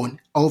were born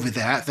over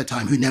there at the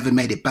time who never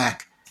made it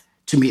back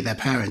to meet their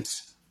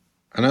parents.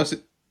 And I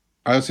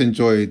also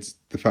enjoyed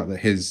the fact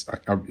that it's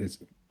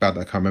bad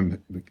that I can't remember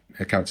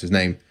her character's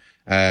name.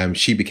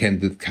 She became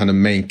the kind of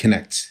main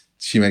connect.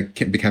 She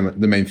became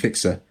the main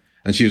fixer,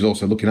 and she was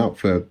also looking out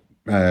for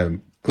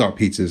Clark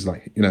Peters.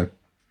 Like, you know,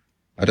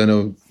 I don't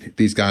know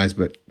these guys,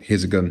 but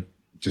here's a gun.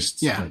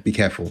 Just be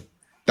careful.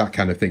 That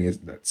kind of thing is.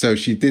 So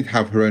she did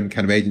have her own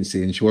kind of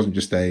agency, and she wasn't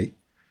just a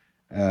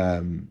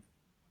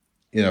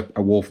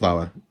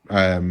wallflower.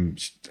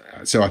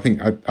 So I think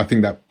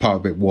that part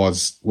of it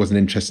was an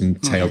interesting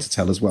tale to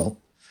tell as well.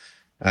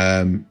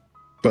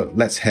 But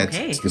let's head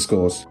to the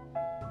scores.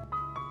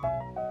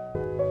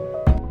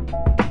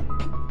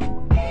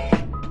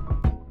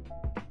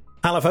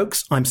 Hello,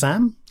 folks. I'm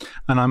Sam.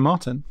 And I'm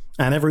Martin.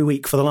 And every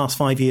week for the last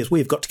 5 years,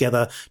 we've got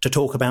together to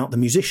talk about the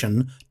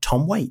musician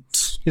Tom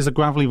Waits. He's a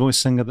gravelly voice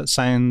singer that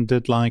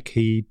sounded like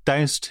he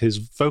doused his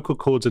vocal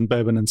cords in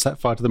bourbon and set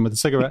fire to them with a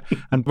cigarette,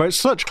 and wrote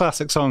such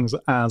classic songs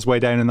as Way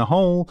Down in the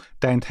Hole,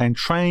 Downtown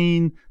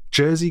Train,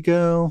 Jersey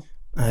Girl.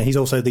 He's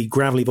also the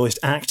gravelly-voiced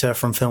actor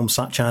from films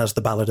such as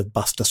The Ballad of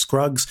Buster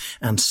Scruggs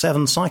and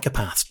Seven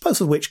Psychopaths,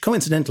 both of which,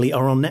 coincidentally,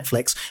 are on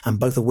Netflix, and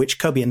both of which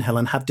Kobe and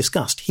Helen have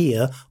discussed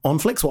here on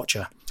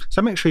FlixWatcher.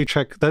 So make sure you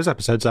check those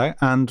episodes out,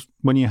 and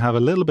when you have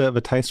a little bit of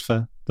a taste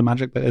for the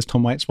magic that is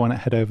Tom Waits, why not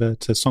head over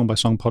to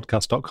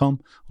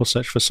songbysongpodcast.com or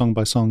search for Song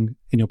by Song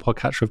in your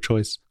podcatcher of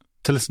choice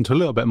to listen to a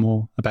little bit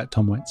more about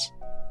Tom Waits.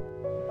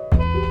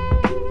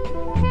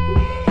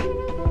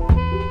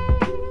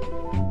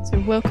 So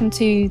welcome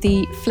to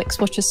the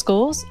FlixWatcher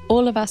scores.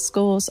 All of our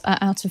scores are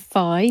out of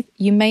 5.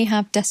 You may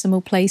have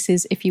decimal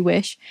places if you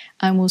wish.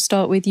 And we'll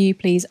start with you,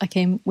 please,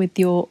 Akim, with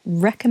your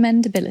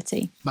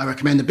recommendability. My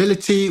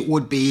recommendability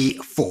would be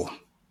 4.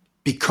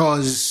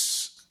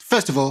 Because,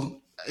 first of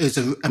all, it's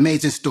an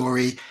amazing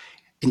story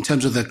in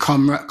terms of the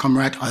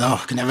comrade.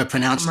 I can never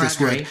pronounce this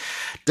word.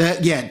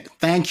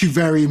 Thank you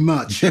very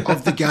much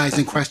of the guys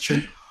in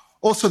question.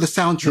 Also, the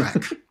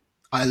soundtrack.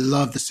 I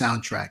love the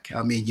soundtrack.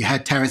 I mean, you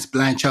had Terence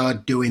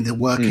Blanchard doing the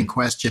work in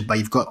question, but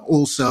you've got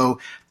also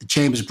the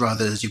Chambers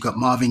Brothers, you've got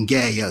Marvin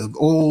Gaye,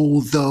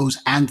 all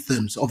those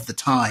anthems of the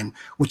time,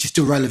 which is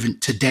still relevant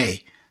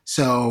today.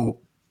 So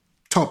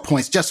top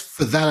points. Just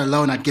for that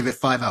alone, I'd give it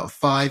 5 out of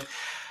 5.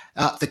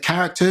 The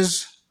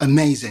characters,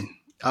 amazing.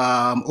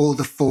 All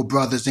the 4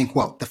 brothers, the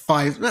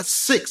 5, that's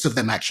 6 of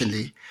them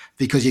actually,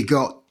 because you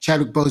got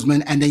Chadwick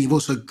Boseman, and then you've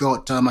also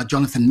got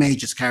Jonathan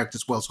Major's character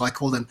as well. So I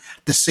call them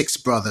the 6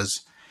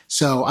 brothers.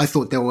 So I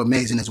thought they were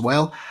amazing as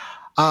well.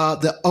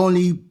 The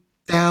only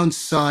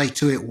downside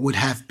to it would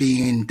have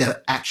been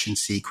the action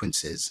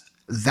sequences.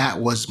 That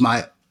was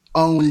my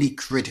only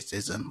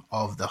criticism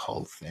of the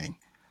whole thing.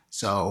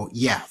 So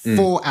yeah,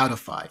 4 out of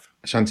 5.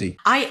 Shanti.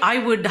 I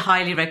would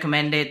highly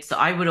recommend it. So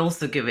I would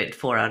also give it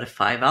 4 out of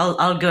 5.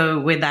 I'll go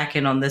with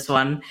Akin on this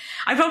one.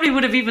 I probably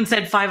would have even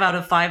said 5 out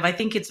of 5. I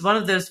think it's one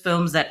of those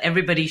films that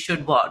everybody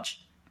should watch.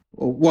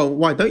 Well,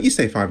 why don't you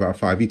say 5 out of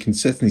 5? You can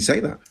certainly say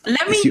that.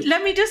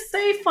 Let me just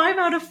say 5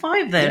 out of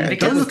 5 then. Yeah,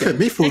 because don't look at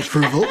me for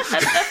approval.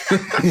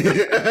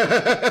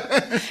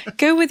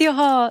 Go with your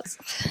heart.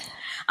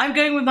 I'm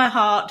going with my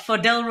heart for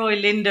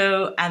Delroy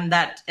Lindo and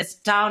that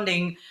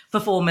astounding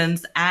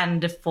performance,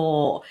 and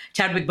for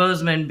Chadwick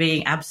Boseman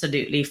being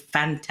absolutely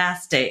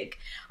fantastic.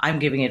 I'm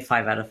giving it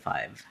 5 out of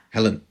 5.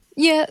 Helen.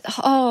 Yeah.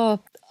 I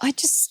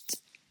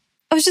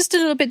was just a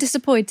little bit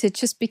disappointed,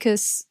 just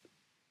because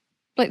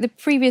like the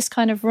previous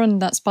kind of run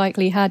that Spike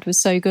Lee had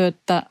was so good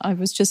that I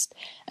was just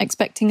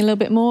expecting a little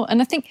bit more.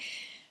 And I think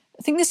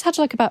this had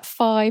like about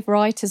 5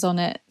 writers on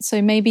it.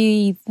 So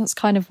maybe that's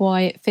kind of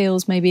why it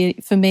feels maybe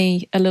for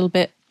me a little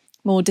bit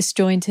more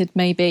disjointed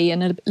maybe,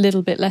 and a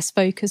little bit less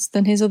focused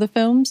than his other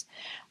films.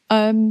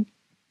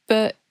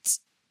 But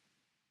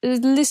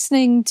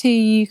listening to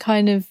you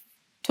kind of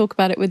talk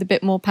about it with a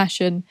bit more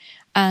passion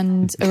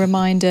and a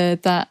reminder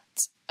that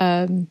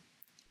You've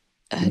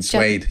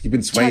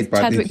been swayed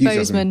by Chadwick the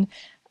enthusiasm.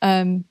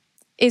 Boseman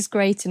is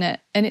great in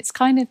it, and it's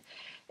kind of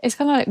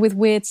like with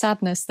Weird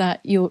Sadness that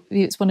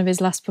it's one of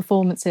his last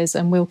performances,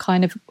 and we'll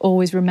kind of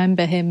always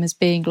remember him as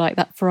being like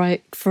that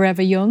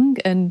forever young,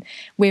 and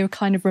we're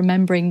kind of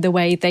remembering the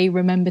way they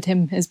remembered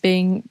him as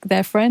being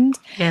their friend.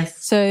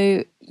 Yes.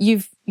 So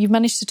you've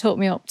managed to talk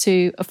me up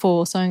to a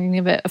 4, so I'm going to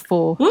give it a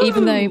 4. Woo!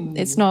 Even though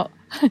it's not,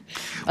 I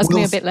was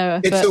going to be a bit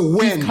lower, it's but a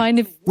win. you've kind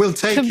of We'll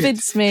take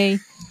convinced me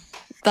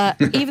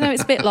that even though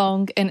it's a bit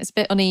long and it's a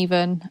bit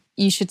uneven,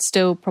 you should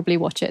still probably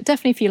watch it.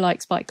 Definitely if you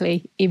like Spike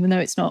Lee, even though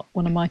it's not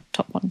one of my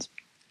top ones.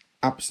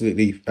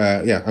 Absolutely.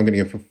 I'm going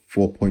to go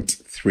for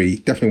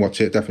 4.3. Definitely watch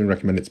it. Definitely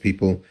recommend it to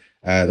people.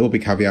 There will be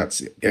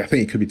caveats. I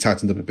think it could be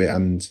tightened up a bit,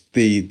 and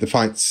the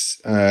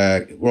fights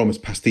were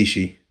almost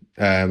pastiche.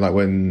 Like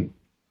when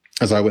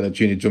Isaiah Whitlock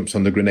Jr. jumps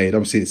on the grenade.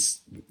 Obviously,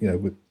 it's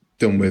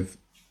done with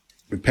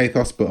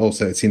pathos, but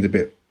also it seemed a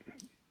bit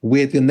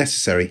weirdly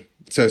unnecessary.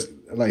 So,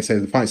 like I say,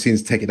 the fight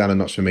scenes take it down a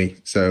notch for me.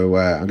 So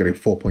I'm going to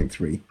go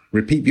 4.3.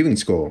 Repeat viewing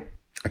score.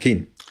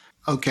 Akin.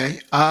 Okay.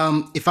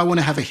 If I want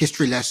to have a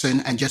history lesson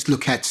and just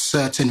look at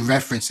certain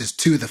references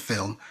to the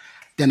film,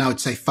 then I would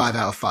say 5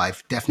 out of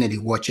 5. Definitely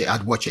watch it.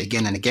 I'd watch it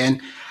again and again.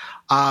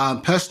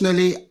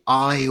 Personally,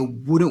 I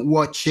wouldn't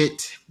watch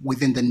it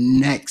within the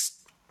next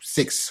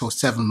 6 or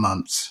 7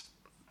 months,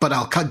 but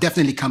I'll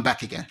definitely come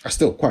back again. I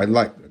still quite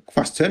like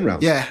fast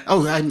turnaround. Yeah.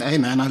 Oh, hey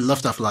man, I love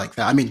stuff like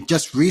that. I mean,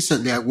 just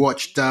recently I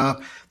watched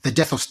The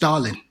Death of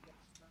Stalin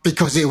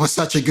because it was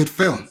such a good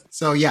film.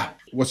 So yeah.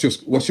 What's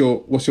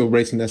your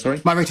rating there?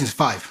 Sorry, my rating's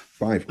 5.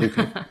 5.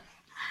 Okay.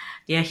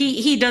 Yeah,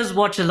 he does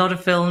watch a lot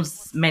of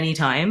films many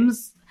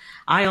times.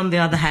 I, on the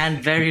other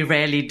hand, very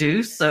rarely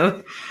do.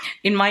 So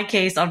in my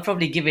case, I'll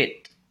probably give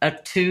it a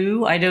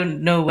 2. I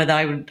don't know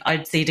whether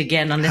I'd see it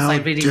again unless I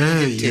really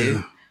needed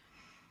to.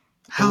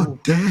 How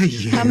dare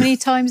you? How many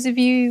times have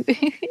you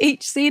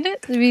each seen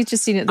it? Have you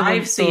just seen it the once?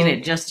 I've seen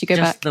it just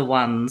back? the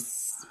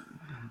once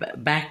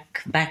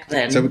back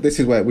then. So this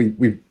is where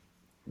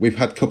we've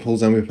had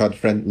couples and we've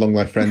had long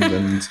life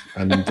friends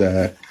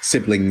and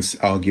siblings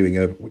arguing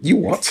over you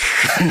what?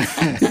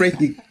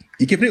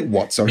 You're giving it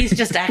what? Sorry, he's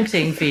just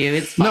acting for you.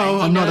 It's fine.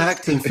 No, I'm not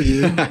acting for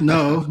you.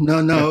 No.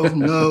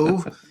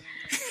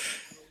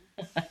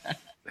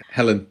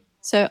 Helen.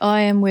 So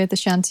I am with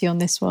Ashanti on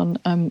this one.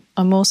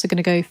 I'm also going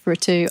to go for a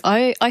 2.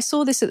 I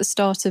saw this at the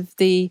start of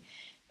the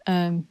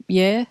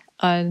year,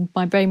 and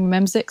my brain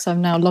remembers it because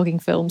I'm now logging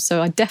films.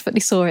 So I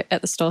definitely saw it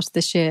at the start of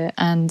this year.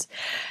 And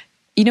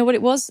you know what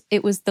it was?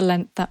 It was the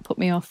length that put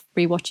me off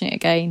rewatching it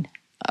again.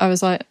 I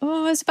was like,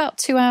 it's about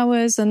 2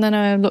 hours. And then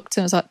I looked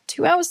and I was like,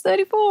 2 hours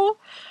 34?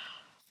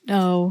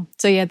 No.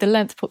 So yeah, the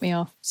length put me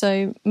off.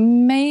 So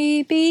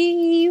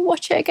maybe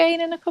watch it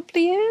again in a couple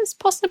of years,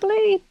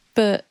 possibly.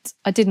 But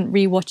I didn't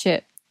rewatch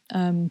it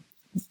when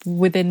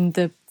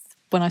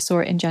I saw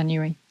it in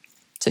January.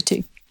 So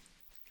 2.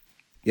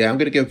 Yeah, I'm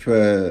going to go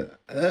for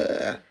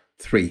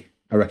 3.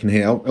 I reckon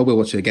here. I will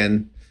watch it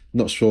again.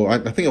 Not sure. I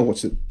think I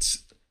watched it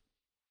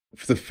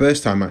for the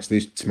first time,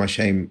 actually, to my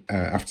shame,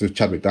 after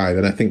Chadwick died.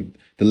 And I think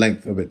the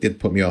length of it did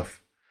put me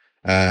off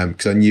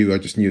because I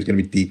just knew it was going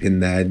to be deep in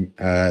there.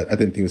 I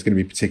didn't think it was going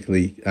to be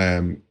particularly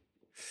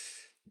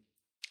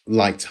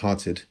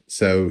light-hearted.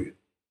 So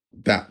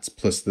that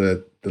plus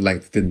the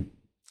length didn't,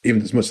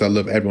 even as much as I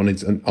love everyone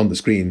on the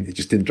screen, it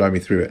just didn't drive me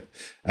through it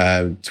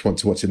to want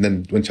to watch it. And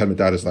then when Chadwick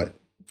died, I was like,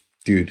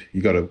 dude,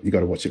 you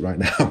gotta watch it right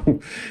now.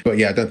 But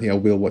yeah, I don't think I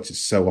will watch it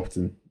so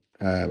often.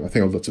 I think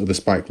I'll look at other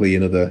Spike Lee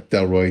and other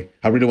Delroy.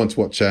 I really want to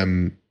watch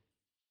Romeo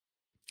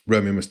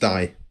Must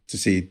Die to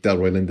see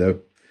Delroy Lindo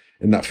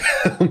in that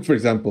film, for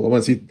example. I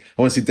want to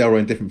see Delroy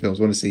in different films.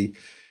 I want to see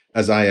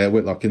Isaiah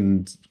Whitlock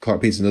and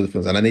Clark Peters in other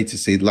films, and I need to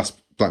see Last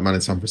Black Man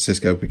in San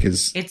Francisco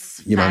because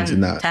it's your man's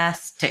in that.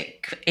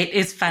 Fantastic. It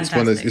is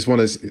fantastic. It's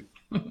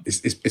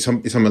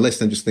on my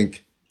list, and just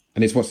think I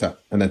need to watch that,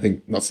 and I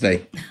think not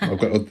today. I've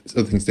got other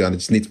things to do, and I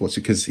just need to watch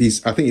it because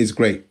I think he's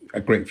a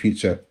great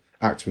future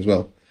actor as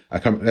well. I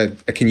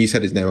can't. Can you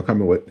said his name? I can't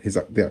remember what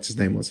the actor's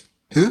name was.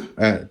 Who?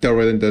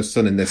 Delroy Lindo's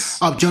son in this.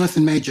 Oh,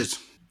 Jonathan Majors.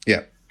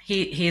 Yeah.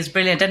 He is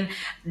brilliant. And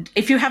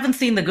if you haven't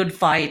seen The Good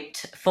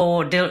Fight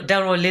for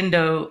Delroy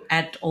Lindo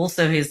at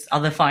also his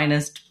other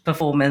finest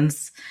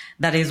performance,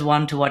 that is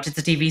one to watch. It's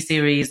a TV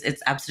series.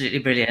 It's absolutely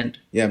brilliant.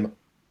 Yeah,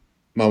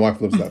 my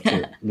wife loves that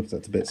too. Loves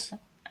that to bits.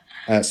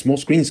 Small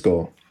screen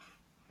score.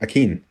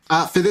 Akin.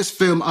 For this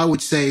film, I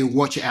would say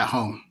watch it at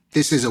home.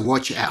 This is a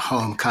watch it at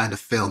home kind of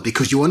film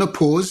because you want to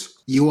pause.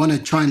 You want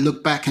to try and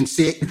look back and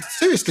see it.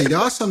 Seriously, there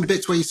are some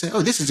bits where you say,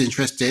 oh, this is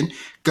interesting.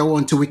 Go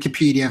on to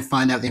Wikipedia and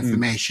find out the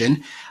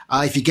information.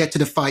 If you get to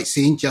the fight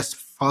scene, just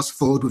fast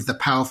forward with the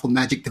powerful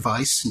magic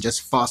device and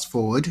just fast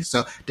forward.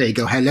 So there you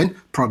go, Helen.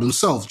 Problem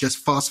solved. Just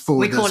fast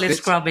forward. We call it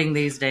scrubbing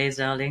these days,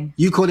 darling.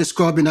 You call it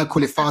scrubbing. I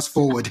call it fast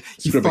forward.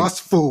 You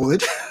fast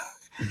forward.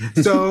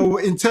 So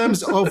in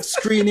terms of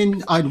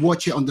screening, I'd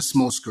watch it on the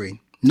small screen,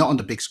 not on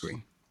the big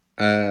screen.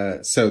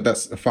 So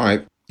that's a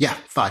 5. Yeah,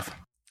 5.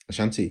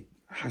 Ashanti,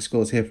 high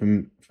scores here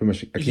from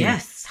Akin.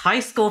 Yes, high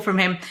score from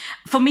him.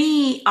 For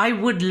me, I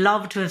would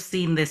love to have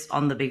seen this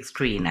on the big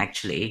screen,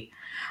 actually.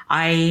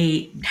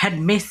 I had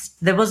missed,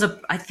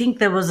 I think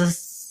there was a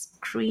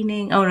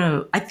screening. Oh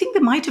no, I think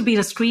there might have been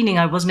a screening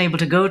I wasn't able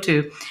to go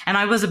to. And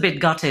I was a bit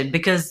gutted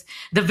because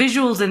the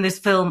visuals in this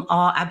film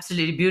are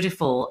absolutely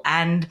beautiful.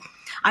 And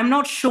I'm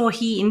not sure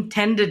he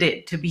intended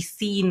it to be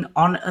seen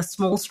on a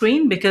small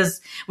screen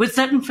because with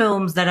certain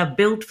films that are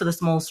built for the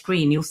small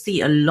screen, you'll see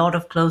a lot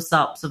of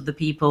close-ups of the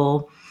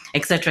people,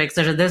 etc.,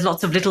 etc. There's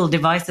lots of little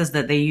devices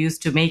that they use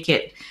to make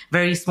it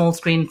very small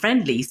screen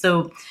friendly.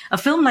 So a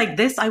film like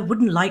this, I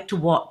wouldn't like to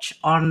watch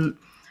on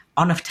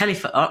a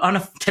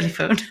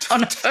telephone.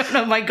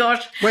 Oh my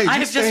gosh! Wait, I you're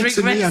have saying just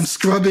to me I'm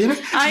scrubbing?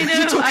 I know.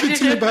 You're talking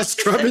to me about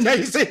scrubbing.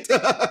 Is it?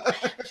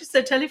 Just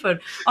a telephone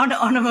on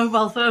a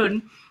mobile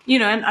phone. You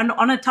know, and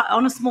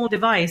on a small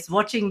device,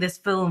 watching this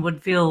film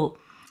would feel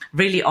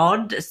really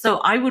odd. So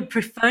I would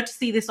prefer to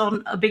see this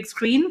on a big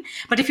screen.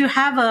 But if you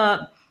have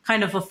a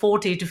kind of a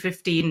 40 to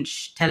 50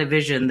 inch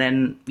television,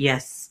 then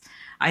yes,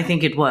 I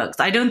think it works.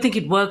 I don't think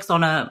it works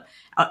on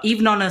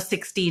even on a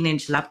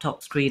 16-inch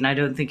laptop screen. I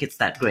don't think it's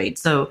that great.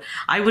 So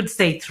I would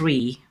say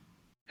 3.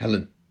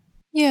 Helen.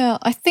 Yeah,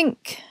 I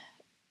think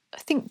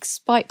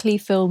Spike Lee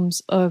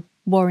films are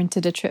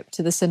warranted a trip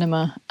to the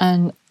cinema,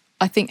 and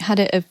I think had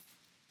it have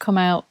come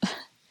out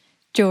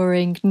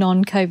during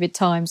non-COVID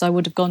times, I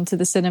would have gone to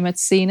the cinema to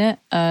seen it.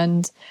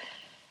 And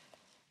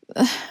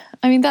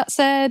I mean, that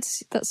said,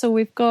 that's all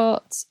we've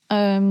got.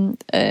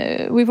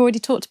 We've already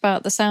talked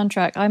about the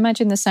soundtrack. I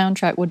imagine the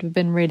soundtrack would have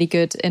been really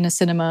good in a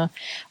cinema.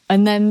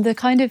 And then the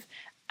kind of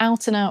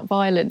out-and-out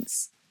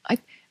violence.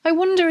 I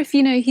wonder if,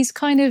 he's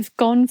kind of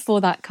gone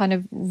for that kind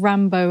of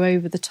Rambo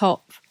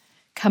over-the-top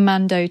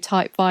commando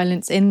type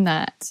violence in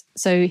that.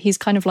 So he's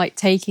kind of like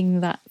taking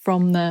that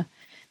from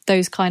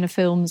those kind of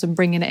films and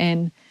bringing it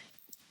in.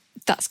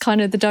 That's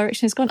kind of the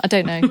direction it's gone. I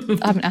don't know.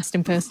 I haven't asked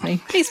him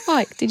personally. Hey,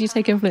 Spike, did you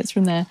take influence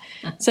from there?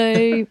 So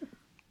I'm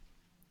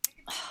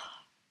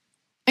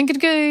going to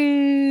go...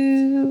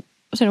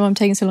 I don't know why I'm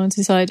taking so long to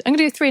decide. I'm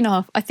going to go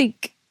 3.5. I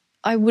think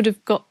I would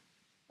have got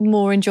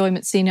more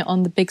enjoyment seeing it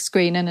on the big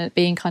screen and it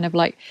being kind of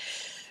like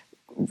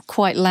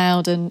quite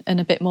loud and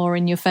a bit more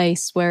in your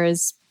face,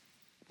 whereas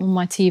on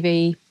my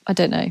TV, I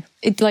don't know.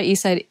 Like you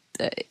said...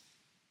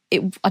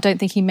 I don't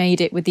think he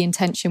made it with the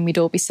intention we'd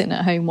all be sitting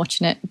at home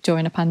watching it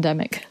during a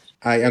pandemic.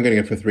 I'm going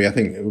to go for 3. I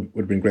think it would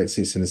have been great to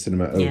see this in the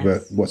cinema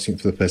over watching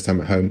it for the first time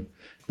at home.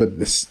 But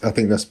I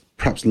think that's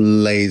perhaps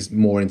lays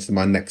more into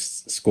my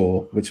next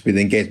score, which would be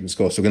the engagement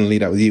score. So we're going to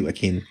lead out with you,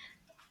 Akin.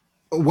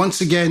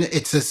 Once again,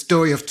 it's a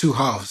story of 2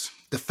 halves.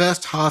 The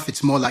first half,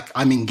 it's more like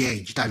I'm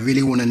engaged. I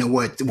really want to know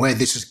where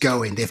this is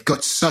going. They've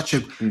got such a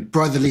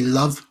brotherly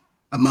love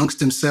amongst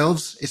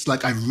themselves. It's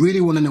like, I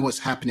really want to know what's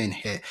happening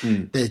here.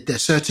 There are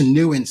certain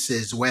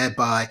nuances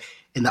whereby,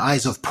 in the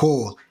eyes of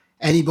Paul,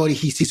 anybody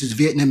he sees as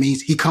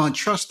Vietnamese, he can't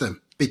trust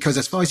them because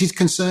as far as he's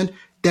concerned,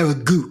 they're a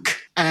gook.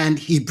 And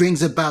he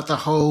brings about the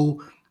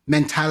whole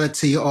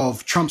mentality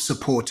of Trump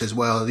supporters,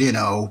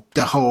 the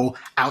whole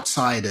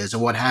outsiders or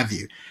what have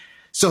you.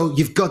 So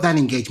you've got that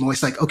engagement.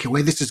 It's like, okay,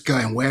 where this is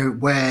going,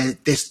 where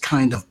this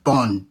kind of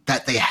bond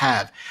that they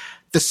have.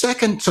 The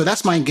second, so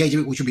that's my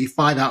engagement, which would be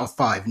 5 out of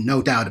 5,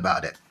 no doubt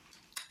about it.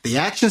 The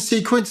action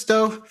sequence,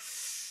 though,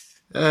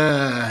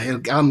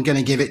 I'm going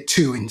to give it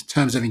 2 in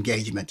terms of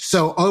engagement.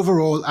 So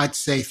overall, I'd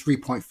say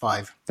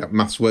 3.5. That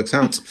maths works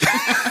out.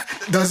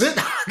 Does it?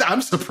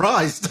 I'm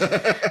surprised.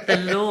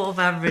 The law of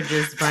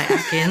averages by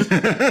Akin.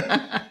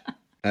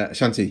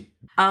 Shanti?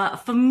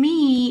 For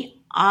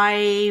me,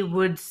 I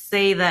would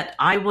say that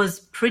I was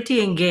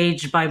pretty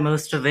engaged by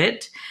most of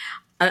it.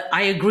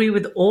 I agree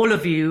with all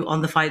of you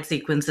on the fight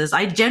sequences.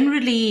 I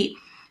generally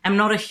am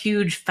not a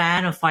huge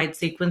fan of fight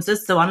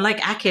sequences. So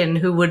unlike Akin,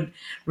 who would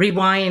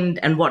rewind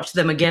and watch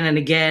them again and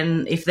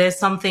again, if there's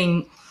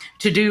something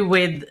to do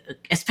with,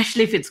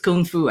 especially if it's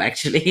kung fu,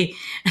 actually,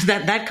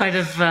 that kind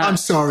of... I'm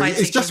sorry.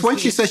 It's just when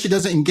she says she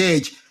doesn't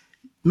engage,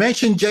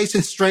 mention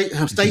Jason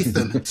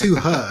Statham to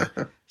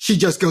her. She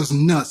just goes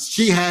nuts.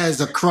 She has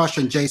a crush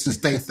on Jason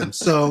Statham.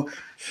 So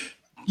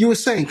you were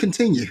saying,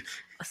 continue.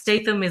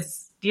 Statham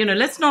is,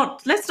 let's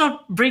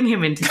not bring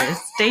him into this.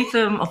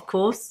 Statham, of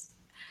course,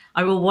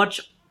 I will watch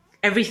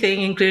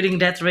everything, including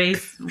Death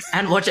Race,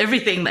 and watch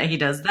everything that he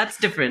does. That's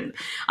different.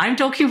 I'm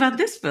talking about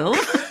this film.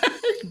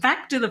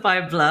 Back to the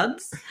Five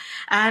Bloods.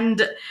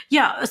 And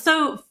yeah,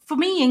 so for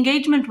me,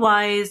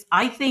 engagement-wise,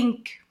 I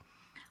think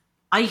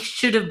I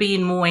should have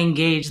been more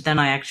engaged than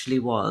I actually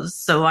was.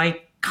 So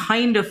I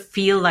kind of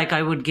feel like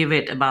I would give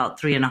it about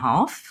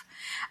 3.5.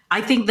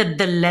 I think that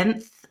the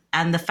length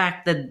and the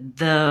fact that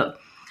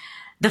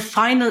the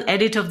final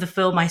edit of the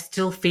film, I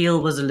still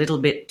feel was a little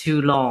bit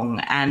too long.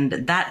 And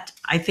that,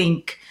 I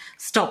think,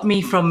 stopped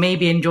me from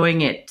maybe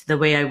enjoying it the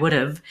way I would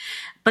have.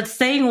 But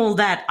saying all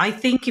that, I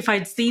think if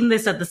I'd seen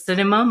this at the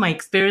cinema, my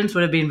experience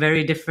would have been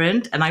very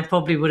different. And I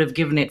probably would have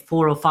given it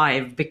 4 or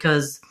 5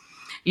 because,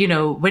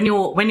 when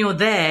you're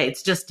there,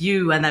 it's just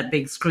you and that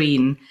big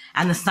screen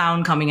and the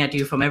sound coming at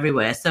you from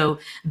everywhere. So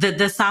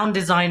the sound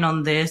design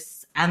on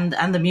this and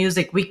the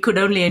music, we could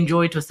only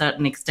enjoy to a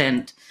certain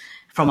extent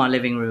from our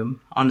living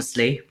room,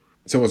 honestly.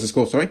 So what's the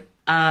score, sorry?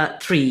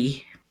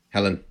 3.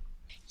 Helen?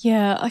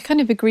 Yeah, I kind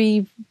of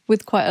agree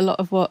with quite a lot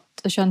of what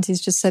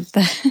Ashanti's just said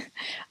there.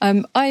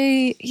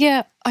 I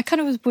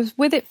kind of was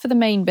with it for the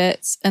main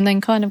bits and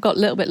then kind of got a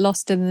little bit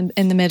lost in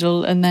the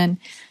middle. And then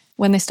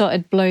when they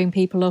started blowing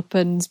people up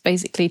and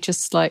basically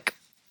just like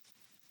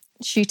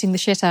shooting the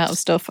shit out of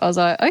stuff, I was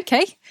like,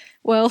 okay,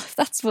 well,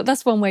 that's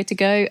one way to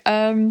go.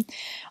 I'm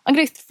going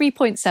to go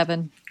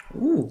 3.7.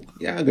 Ooh,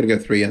 yeah, I'm going to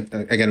go 3.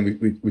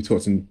 Again, we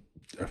talked in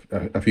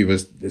a few of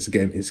us. It's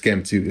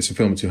a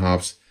film in 2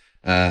 halves,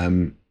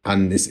 and I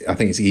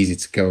think it's easy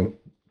to go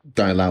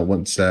dial out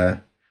once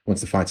the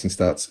fighting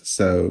starts.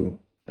 So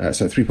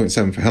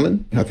 3.7 for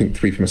Helen. I think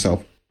 3 for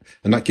myself,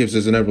 and that gives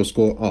us an overall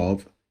score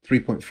of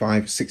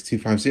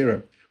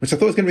 3.56250, which I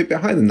thought was going to be a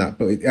bit higher than that.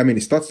 But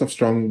it starts off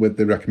strong with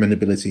the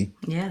recommendability.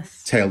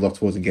 Yes. Tailed off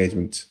towards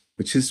engagement,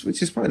 which is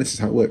fine. This is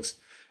how it works.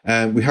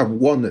 We have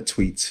 1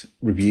 tweet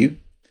review.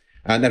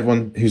 And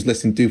everyone who's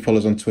listening, do follow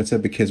us on Twitter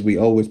because we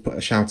always put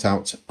a shout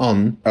out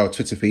on our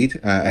Twitter feed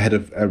ahead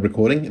of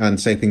recording and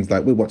say things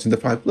like, we're watching The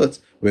Five Bloods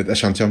with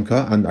Ashanti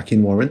Omkar and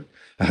Akin Warren.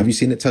 Have you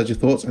seen it? Tell us your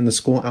thoughts. And the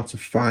score out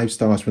of 5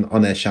 stars for an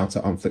on-air shout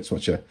out on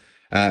FlixWatcher.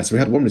 So we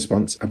had 1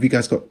 response. Have you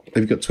got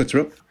Twitter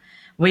up?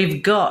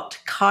 We've got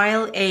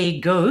Kyle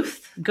A.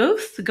 Goethe,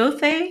 Goethe,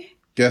 I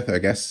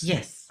guess.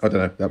 Yes. I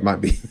don't know. That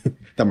might be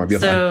on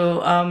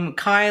So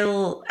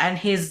Kyle and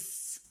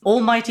his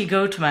almighty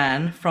goat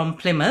man from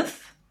Plymouth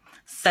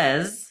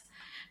says,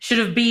 should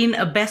have been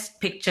a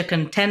Best Picture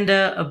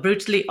contender, a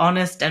brutally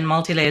honest and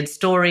multi-layered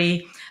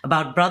story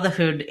about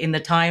brotherhood in the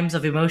times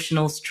of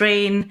emotional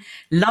strain.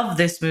 Love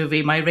this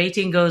movie. My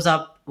rating goes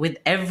up with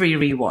every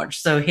rewatch.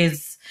 So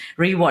his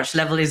rewatch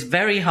level is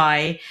very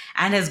high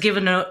and has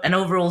given an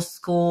overall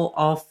score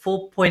of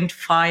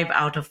 4.5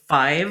 out of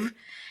 5.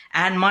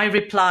 And my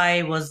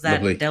reply was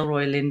that Lovely.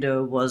 Delroy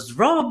Lindo was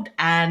robbed.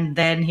 And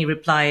then he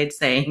replied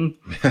saying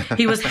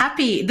he was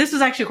happy. This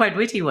was actually quite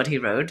witty what he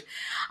wrote.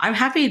 I'm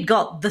happy it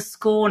got the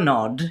score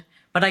nod,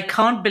 but I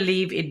can't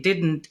believe it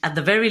didn't, at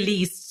the very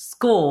least,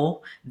 score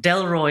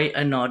Delroy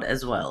a nod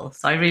as well.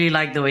 So I really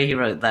like the way he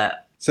wrote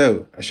that.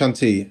 So,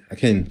 Ashanti,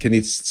 Akin, can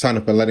you sign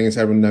up by letting us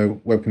everyone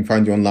know where we can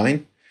find you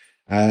online?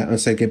 And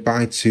say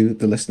goodbye to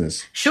the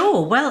listeners.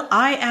 Sure. Well,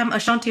 I am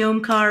Ashanti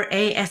Omkar,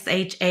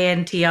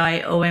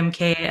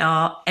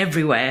 ASHANTIOMKAR,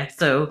 everywhere.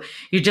 So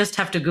you just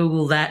have to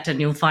Google that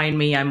and you'll find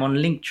me. I'm on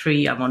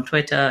Linktree, I'm on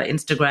Twitter,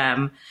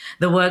 Instagram,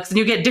 the works. And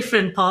you get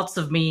different parts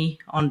of me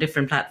on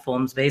different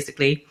platforms,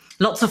 basically.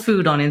 Lots of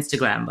food on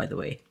Instagram, by the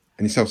way.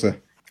 And yourself, sir?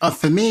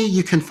 For me,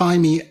 you can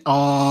find me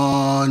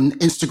on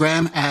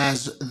Instagram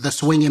as the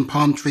Swinging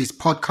Palm Trees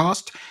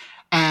Podcast.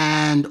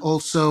 And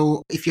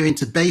also, if you're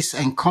into bass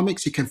and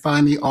comics, you can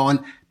find me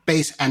on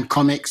Bass and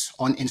Comics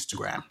on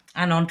Instagram.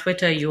 And on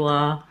Twitter, you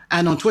are?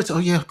 And on Twitter, oh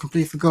yeah, I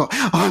completely forgot.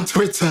 On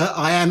Twitter,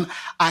 I am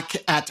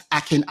at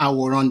Akin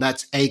Aworan.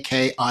 That's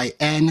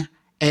AKIN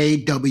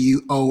AWORAN.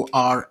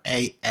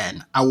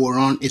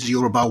 Aworan is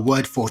Yoruba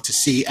word for to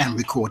see and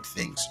record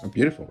things. Oh,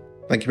 beautiful.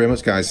 Thank you very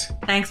much, guys.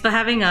 Thanks for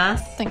having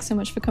us. Thanks so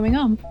much for coming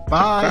on.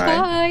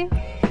 Bye. Bye.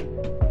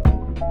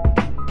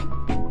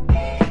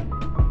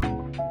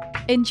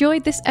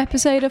 enjoyed this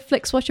episode of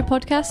FlixWatcher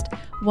Podcast,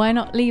 why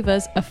not leave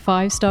us a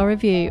 5-star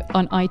review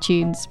on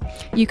iTunes?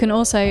 You can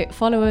also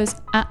follow us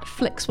at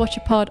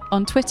FlixWatcherPod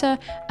on Twitter,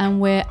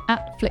 and we're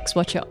at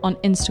FlixWatcher on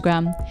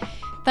Instagram.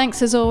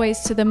 Thanks as always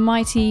to the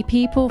mighty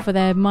people for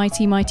their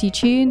mighty, mighty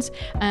tunes,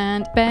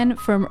 and Ben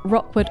from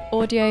Rockwood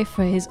Audio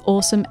for his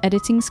awesome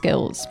editing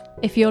skills.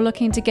 If you're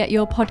looking to get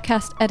your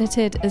podcast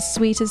edited as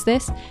sweet as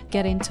this,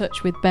 get in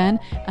touch with Ben,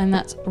 and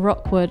that's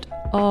Rockwood,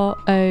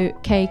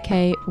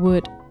 ROKK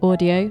Wood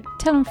Audio.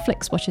 Tell them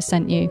FlixWatcher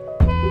sent you.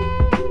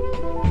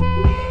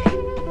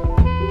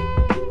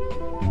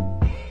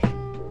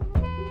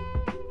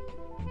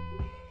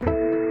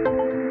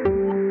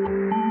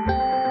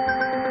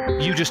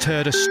 You just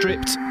heard a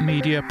Stripped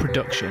Media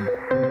production.